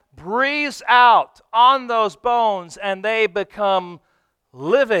God breathes out on those bones and they become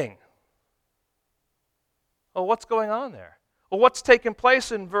living. Well, what's going on there? Well, what's taking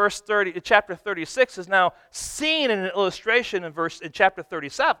place in chapter 36 is now seen in an illustration in chapter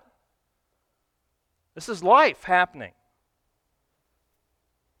 37. This is life happening.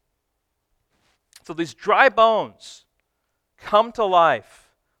 So these dry bones come to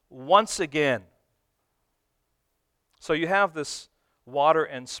life once again. So you have this water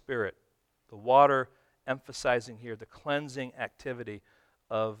and spirit. The water emphasizing here the cleansing activity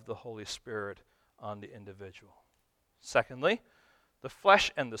of the Holy Spirit on the individual. Secondly, the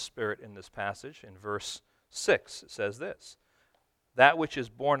flesh and the spirit in this passage. In verse 6, it says this: that which is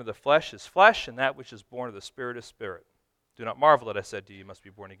born of the flesh is flesh, and that which is born of the Spirit is spirit. Do not marvel that I said to you, you must be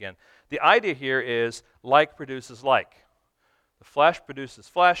born again. The idea here is like produces like. The flesh produces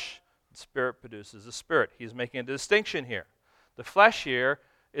flesh, the Spirit produces the Spirit. He's making a distinction here. The flesh here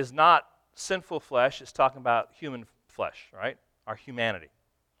is not sinful flesh, it's talking about human flesh, right? Our humanity.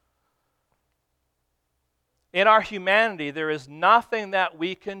 In our humanity, there is nothing that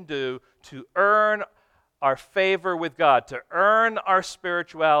we can do to earn our favor with God, to earn our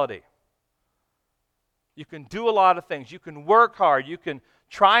spirituality. You can do a lot of things. You can work hard. You can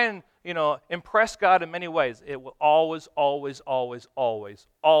try and, impress God in many ways. It will always, always, always, always,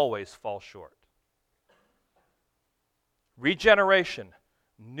 always fall short. Regeneration,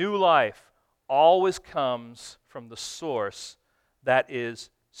 new life, always comes from the source that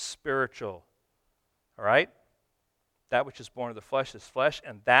is spiritual. All right? That which is born of the flesh is flesh,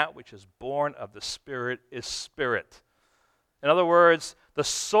 and that which is born of the Spirit is spirit. In other words, the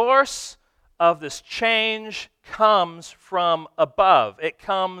source of this change comes from above. It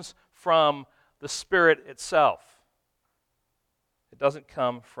comes from the Spirit itself. It doesn't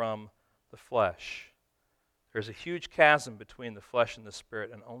come from the flesh. There's a huge chasm between the flesh and the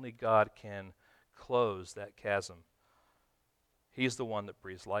Spirit, and only God can close that chasm. He's the one that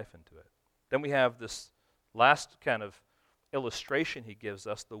breathes life into it. Then we have this last kind of illustration he gives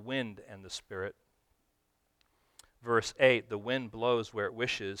us, the wind and the Spirit. Verse 8, the wind blows where it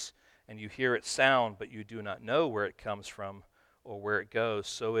wishes, and you hear its sound, but you do not know where it comes from or where it goes.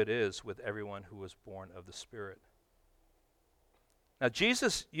 So it is with everyone who was born of the Spirit. Now,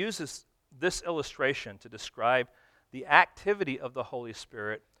 Jesus uses this illustration to describe the activity of the Holy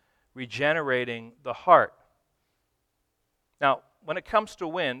Spirit regenerating the heart. Now, when it comes to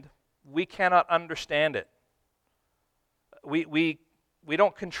wind, we cannot understand it. We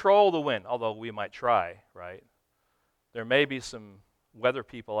don't control the wind, although we might try, right? There may be some weather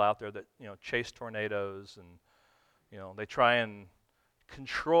people out there that, chase tornadoes and, they try and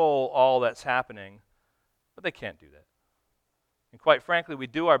control all that's happening, but they can't do that. And quite frankly, we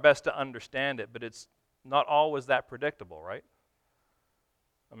do our best to understand it, but it's not always that predictable, right?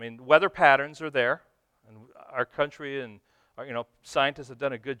 I mean, weather patterns are there, and our country and scientists have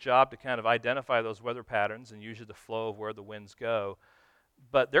done a good job to kind of identify those weather patterns and usually the flow of where the winds go.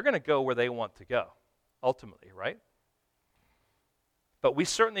 But they're going to go where they want to go, ultimately, right? But we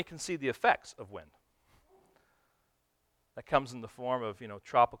certainly can see the effects of wind. That comes in the form of,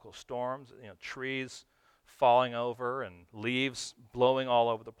 tropical storms, trees falling over and leaves blowing all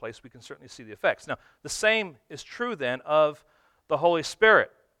over the place. We can certainly see the effects. Now, the same is true then of the Holy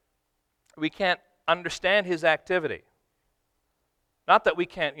Spirit. We can't understand his activity. Not that we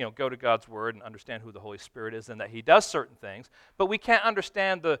can't, go to God's Word and understand who the Holy Spirit is and that he does certain things, but we can't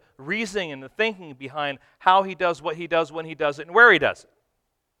understand the reasoning and the thinking behind how he does what he does, when he does it, and where he does it.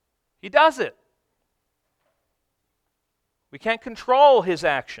 He does it. We can't control his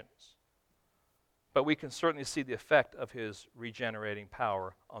actions, but we can certainly see the effect of his regenerating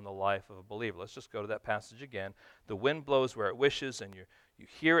power on the life of a believer. Let's just go to that passage again. The wind blows where it wishes, and you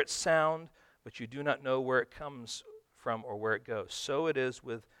hear its sound, but you do not know where it comes from or where it goes. So it is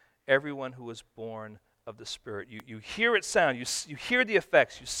with everyone who is born of the Spirit. You hear its sound, you hear the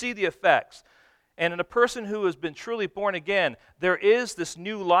effects, you see the effects. And in a person who has been truly born again, there is this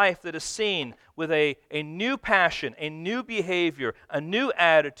new life that is seen with a new passion, a new behavior, a new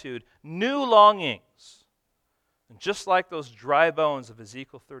attitude, new longings. And just like those dry bones of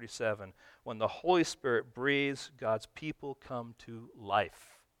Ezekiel 37, when the Holy Spirit breathes, God's people come to life.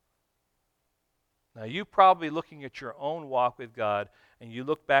 Now, you probably looking at your own walk with God, and you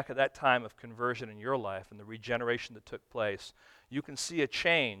look back at that time of conversion in your life and the regeneration that took place, you can see a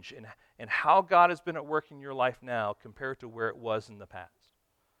change in how God has been at work in your life now compared to where it was in the past.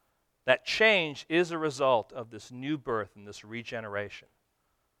 That change is a result of this new birth and this regeneration.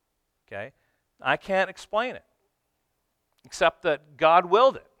 Okay? I can't explain it, except that God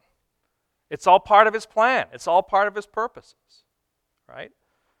willed it. It's all part of his plan. It's all part of his purposes. Right?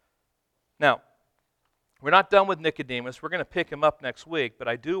 Now, we're not done with Nicodemus. We're going to pick him up next week, but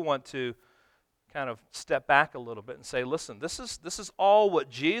I do want to kind of step back a little bit and say, listen, this is all what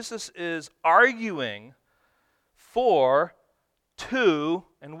Jesus is arguing for to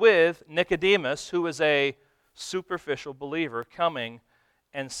and with Nicodemus, who is a superficial believer coming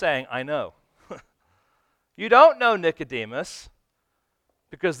and saying, I know. You don't know, Nicodemus,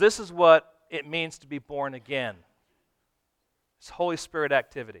 because this is what it means to be born again. It's Holy Spirit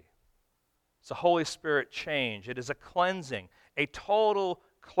activity. It's a Holy Spirit change. It is a cleansing, a total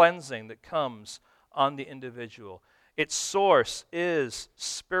cleansing that comes on the individual. Its source is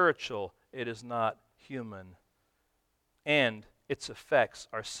spiritual. It is not human. And its effects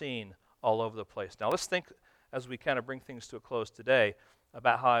are seen all over the place. Now let's think, as we kind of bring things to a close today,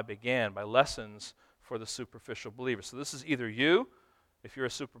 about how I began by lessons for the superficial believer. So this is either you, if you're a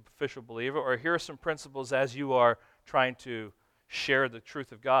superficial believer, or here are some principles as you are trying to share the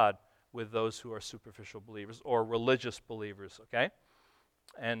truth of God with those who are superficial believers or religious believers, okay?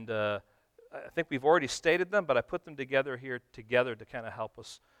 And I think we've already stated them, but I put them together to kind of help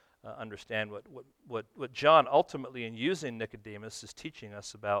us understand what John ultimately, in using Nicodemus, is teaching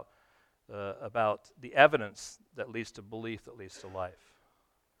us about the evidence that leads to belief that leads to life.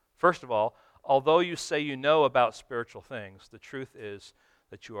 First of all, although you say you know about spiritual things, the truth is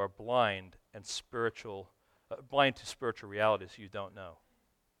that you are blind to spiritual realities you don't know.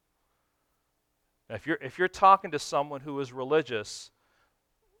 If you're talking to someone who is religious,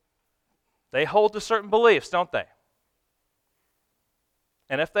 they hold to certain beliefs, don't they?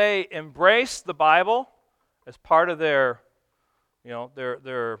 And if they embrace the Bible as part of their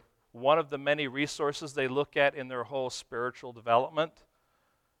one of the many resources they look at in their whole spiritual development,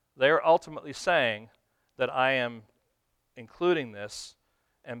 they're ultimately saying that I am including this,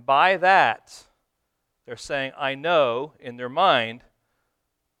 and by that, they're saying I know in their mind,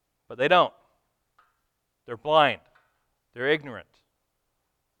 but they don't. They're blind. They're ignorant.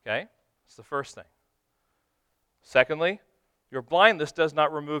 Okay? That's the first thing. Secondly, your blindness does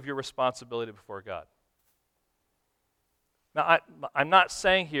not remove your responsibility before God. Now, I'm not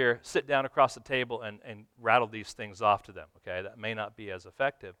saying here, sit down across the table and rattle these things off to them, okay? That may not be as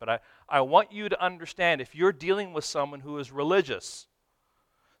effective. But I want you to understand, if you're dealing with someone who is religious,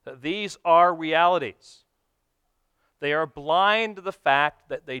 that these are realities. They are blind to the fact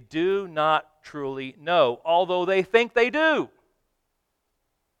that they do not truly know, although they think they do.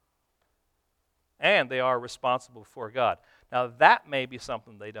 And they are responsible before God. Now, that may be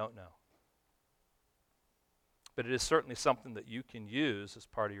something they don't know. But it is certainly something that you can use as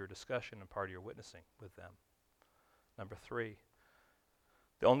part of your discussion and part of your witnessing with them. Number 3,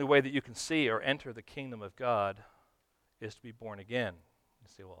 the only way that you can see or enter the kingdom of God is to be born again. You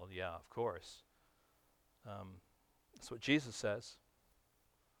say, well, yeah, of course. That's what Jesus says.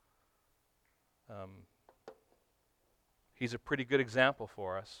 He's a pretty good example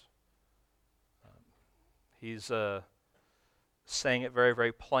for us. He's saying it very,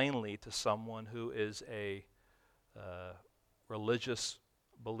 very plainly to someone who is a religious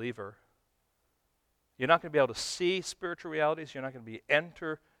believer. You're not going to be able to see spiritual realities. You're not going to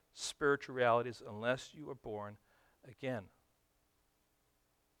enter spiritual realities unless you are born again.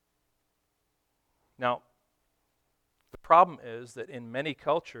 Now, the problem is that in many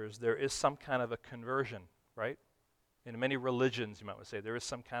cultures there is some kind of a conversion, right? In many religions, you might want to say, there is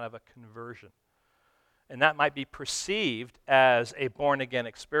some kind of a conversion. And that might be perceived as a born-again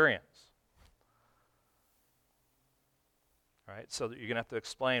experience. All right, so that you're going to have to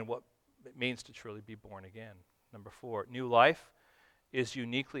explain what it means to truly be born again. Number 4, new life is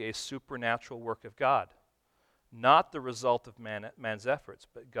uniquely a supernatural work of God, not the result of man's efforts,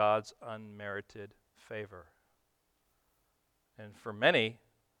 but God's unmerited favor. And for many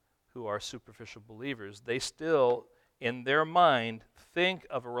who are superficial believers, they still, in their mind, think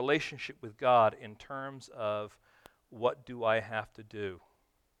of a relationship with God in terms of, what do I have to do?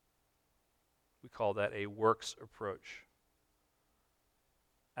 We call that a works approach,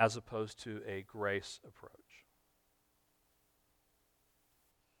 as opposed to a grace approach.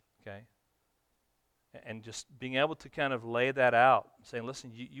 Okay? And just being able to kind of lay that out, saying,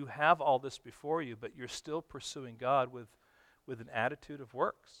 listen, you have all this before you, but you're still pursuing God with an attitude of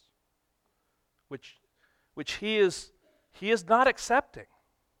works, which he is not accepting.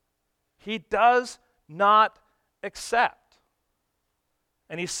 He does not accept.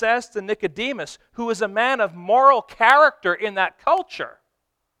 And he says to Nicodemus, who is a man of moral character in that culture,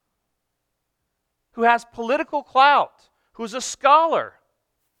 who has political clout, who's a scholar,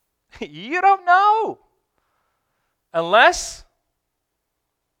 you don't know unless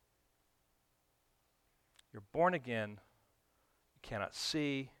you're born again. You cannot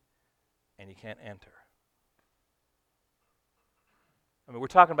see and you can't enter. I mean, we're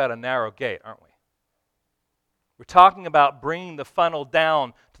talking about a narrow gate, aren't we? We're talking about bringing the funnel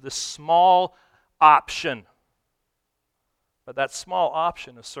down to the small option. But that small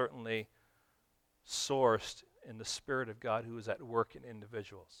option is certainly sourced in the Spirit of God who is at work in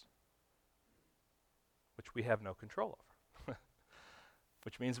individuals, which we have no control over,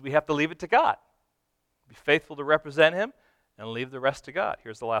 which means we have to leave it to God. Be faithful to represent Him and leave the rest to God.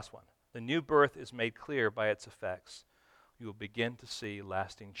 Here's the last one. The new birth is made clear by its effects. You will begin to see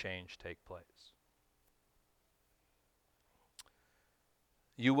lasting change take place.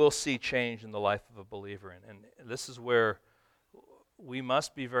 You will see change in the life of a believer. And this is where we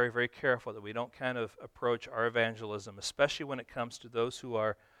must be very, very careful that we don't kind of approach our evangelism, especially when it comes to those who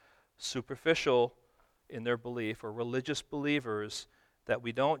are superficial in their belief or religious believers, that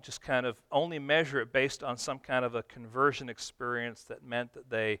we don't just kind of only measure it based on some kind of a conversion experience that meant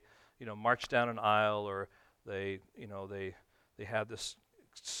that they, marched down an aisle, or they had this,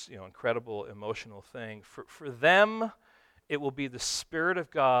 incredible emotional thing. For them, it will be the Spirit of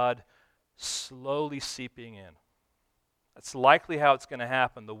God slowly seeping in. That's likely how it's going to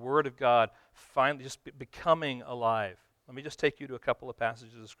happen. The Word of God finally just becoming alive. Let me just take you to a couple of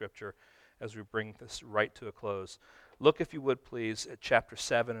passages of Scripture as we bring this right to a close. Look, if you would please, at chapter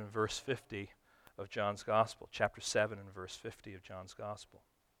 7 and verse 50 of John's Gospel. Chapter 7 and verse 50 of John's Gospel.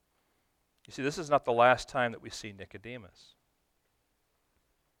 You see, this is not the last time that we see Nicodemus.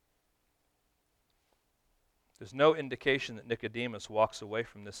 There's no indication that Nicodemus walks away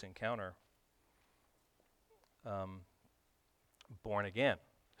from this encounter born again.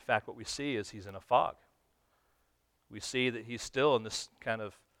 In fact, what we see is he's in a fog. We see that he's still in this kind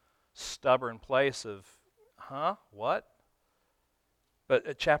of stubborn place of, what? But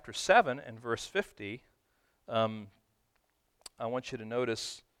at chapter 7 and verse 50, I want you to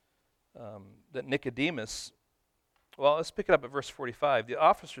notice that Nicodemus, well, let's pick it up at verse 45. The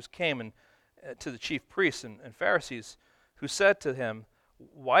officers came and to the chief priests and Pharisees, who said to him,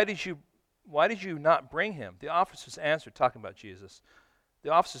 Why did you not bring him? The officers answered, talking about Jesus,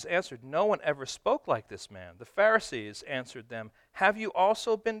 the officers answered, No one ever spoke like this man. The Pharisees answered them, Have you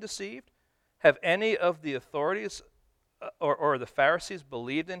also been deceived? Have any of the authorities or the Pharisees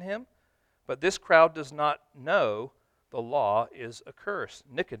believed in him? But this crowd does not know the law is accursed.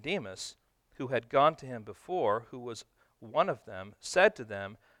 Nicodemus, who had gone to him before, who was one of them, said to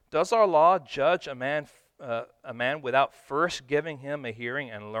them, Does our law judge a man without first giving him a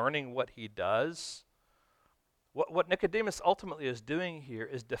hearing and learning what he does? What Nicodemus ultimately is doing here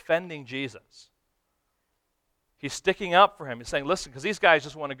is defending Jesus. He's sticking up for him. He's saying, listen, because these guys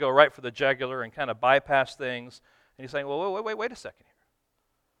just want to go right for the jugular and kind of bypass things. And he's saying, well, wait a second here.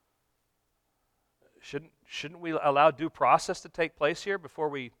 Shouldn't we allow due process to take place here before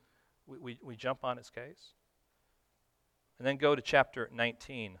we jump on his case? And then go to chapter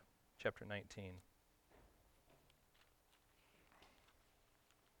 19. Chapter 19.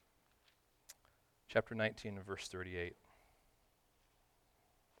 Chapter 19 and verse 38.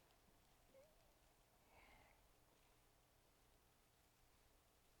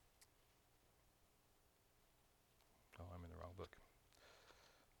 Oh, I'm in the wrong book.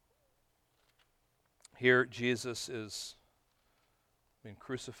 Here, Jesus is being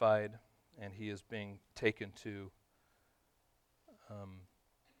crucified, and he is being taken to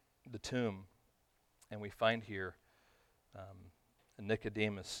the tomb. And we find here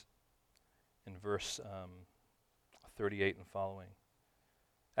Nicodemus in verse 38 and following.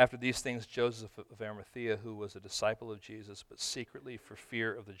 After these things, Joseph of Arimathea, who was a disciple of Jesus, but secretly for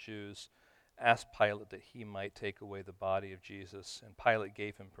fear of the Jews, asked Pilate that he might take away the body of Jesus. And Pilate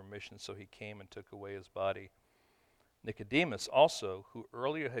gave him permission, so he came and took away his body. Nicodemus also, who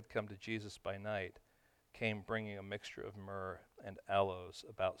earlier had come to Jesus by night, came bringing a mixture of myrrh and aloes,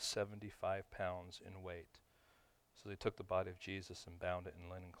 about 75 pounds in weight. So they took the body of Jesus and bound it in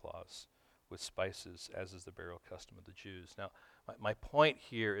linen cloths with spices, as is the burial custom of the Jews. Now, my point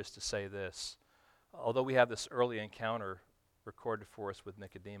here is to say this. Although we have this early encounter recorded for us with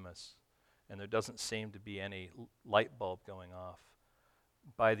Nicodemus, and there doesn't seem to be any light bulb going off,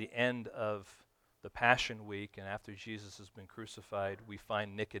 by the end of the Passion Week and after Jesus has been crucified, we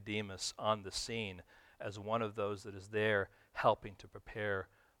find Nicodemus on the scene as one of those that is there helping to prepare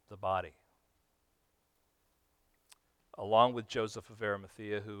the body. Along with Joseph of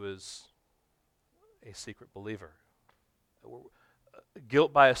Arimathea, who is a secret believer.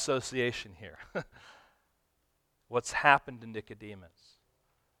 Guilt by association here. What's happened to Nicodemus?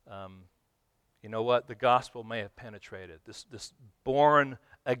 You know what? The gospel may have penetrated. This born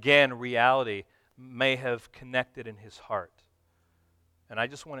again reality may have connected in his heart. And I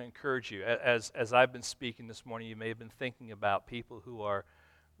just want to encourage you, as I've been speaking this morning, you may have been thinking about people who are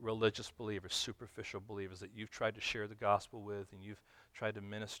religious believers, superficial believers that you've tried to share the gospel with and you've tried to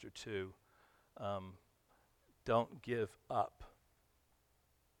minister to. Don't give up.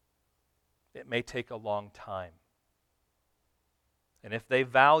 It may take a long time. And if they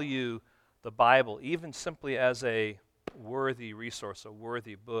value the Bible, even simply as a worthy resource, a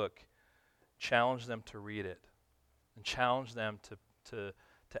worthy book, challenge them to read it and challenge them to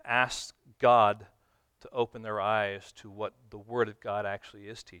ask God to open their eyes to what the Word of God actually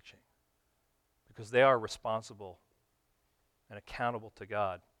is teaching. Because they are responsible and accountable to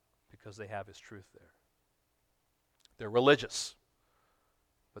God because they have His truth there. They're religious,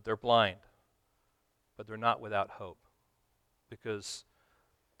 but they're blind. But they're not without hope. Because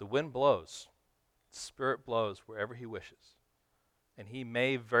the wind blows, the Spirit blows wherever He wishes. And He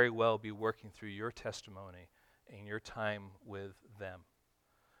may very well be working through your testimony and your time with them.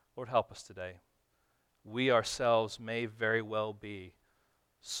 Lord, help us today. We ourselves may very well be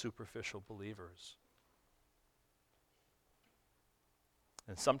superficial believers.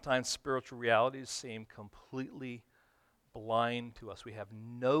 And sometimes spiritual realities seem completely blind to us. We have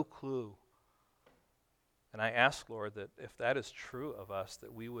no clue. And I ask, Lord, that if that is true of us,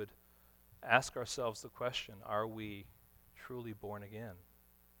 that we would ask ourselves the question, are we truly born again?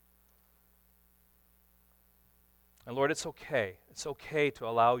 And Lord, it's okay. It's okay to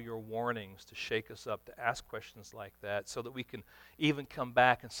allow your warnings to shake us up, to ask questions like that, so that we can even come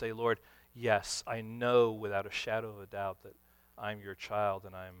back and say, Lord, yes, I know without a shadow of a doubt that I'm your child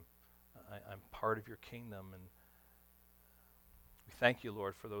and I'm part of your kingdom. And we thank you,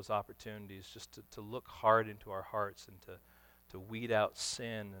 Lord, for those opportunities just to look hard into our hearts and to weed out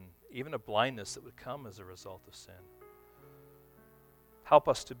sin and even a blindness that would come as a result of sin. Help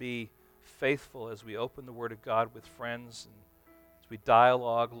us to be faithful as we open the Word of God with friends and as we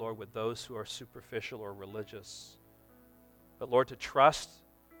dialogue, Lord, with those who are superficial or religious. But, Lord, to trust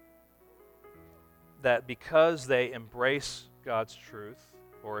that because they embrace God's truth,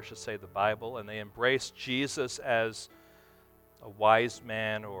 or I should say the Bible, and they embrace Jesus as a wise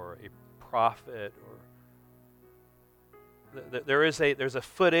man or a prophet, or there's a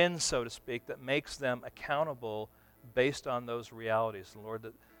foot in, so to speak, that makes them accountable based on those realities. And Lord,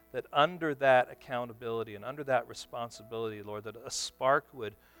 that under that accountability and under that responsibility, Lord, that a spark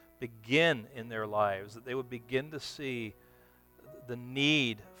would begin in their lives, that they would begin to see the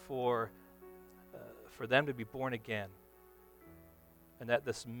need for them to be born again. And that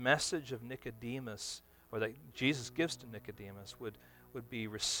this message of Nicodemus, or that Jesus gives to Nicodemus, would be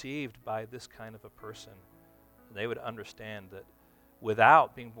received by this kind of a person. And they would understand that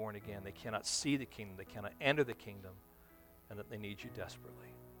without being born again, they cannot see the kingdom, they cannot enter the kingdom, and that they need you desperately.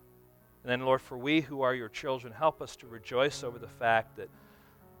 And then, Lord, for we who are your children, help us to rejoice over the fact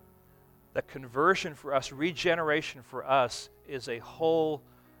that conversion for us, regeneration for us, is a whole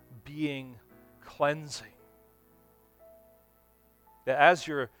being cleansing. That as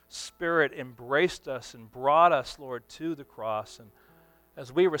your Spirit embraced us and brought us, Lord, to the cross, and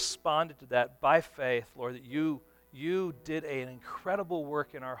as we responded to that by faith, Lord, that you did an incredible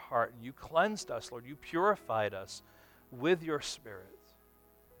work in our heart, and you cleansed us, Lord. You purified us with your Spirit.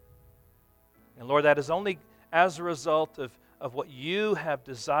 And Lord, that is only as a result of what you have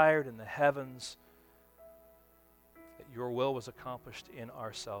desired in the heavens, that your will was accomplished in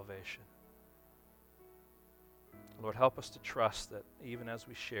our salvation. Lord, help us to trust that even as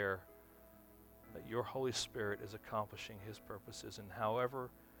we share, that your Holy Spirit is accomplishing his purposes, and however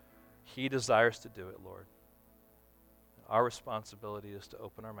he desires to do it, Lord. Our responsibility is to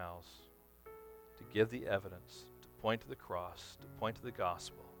open our mouths, to give the evidence, to point to the cross, to point to the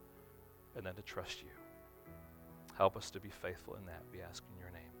gospel, and then to trust you. Help us to be faithful in that, we ask in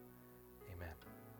your name.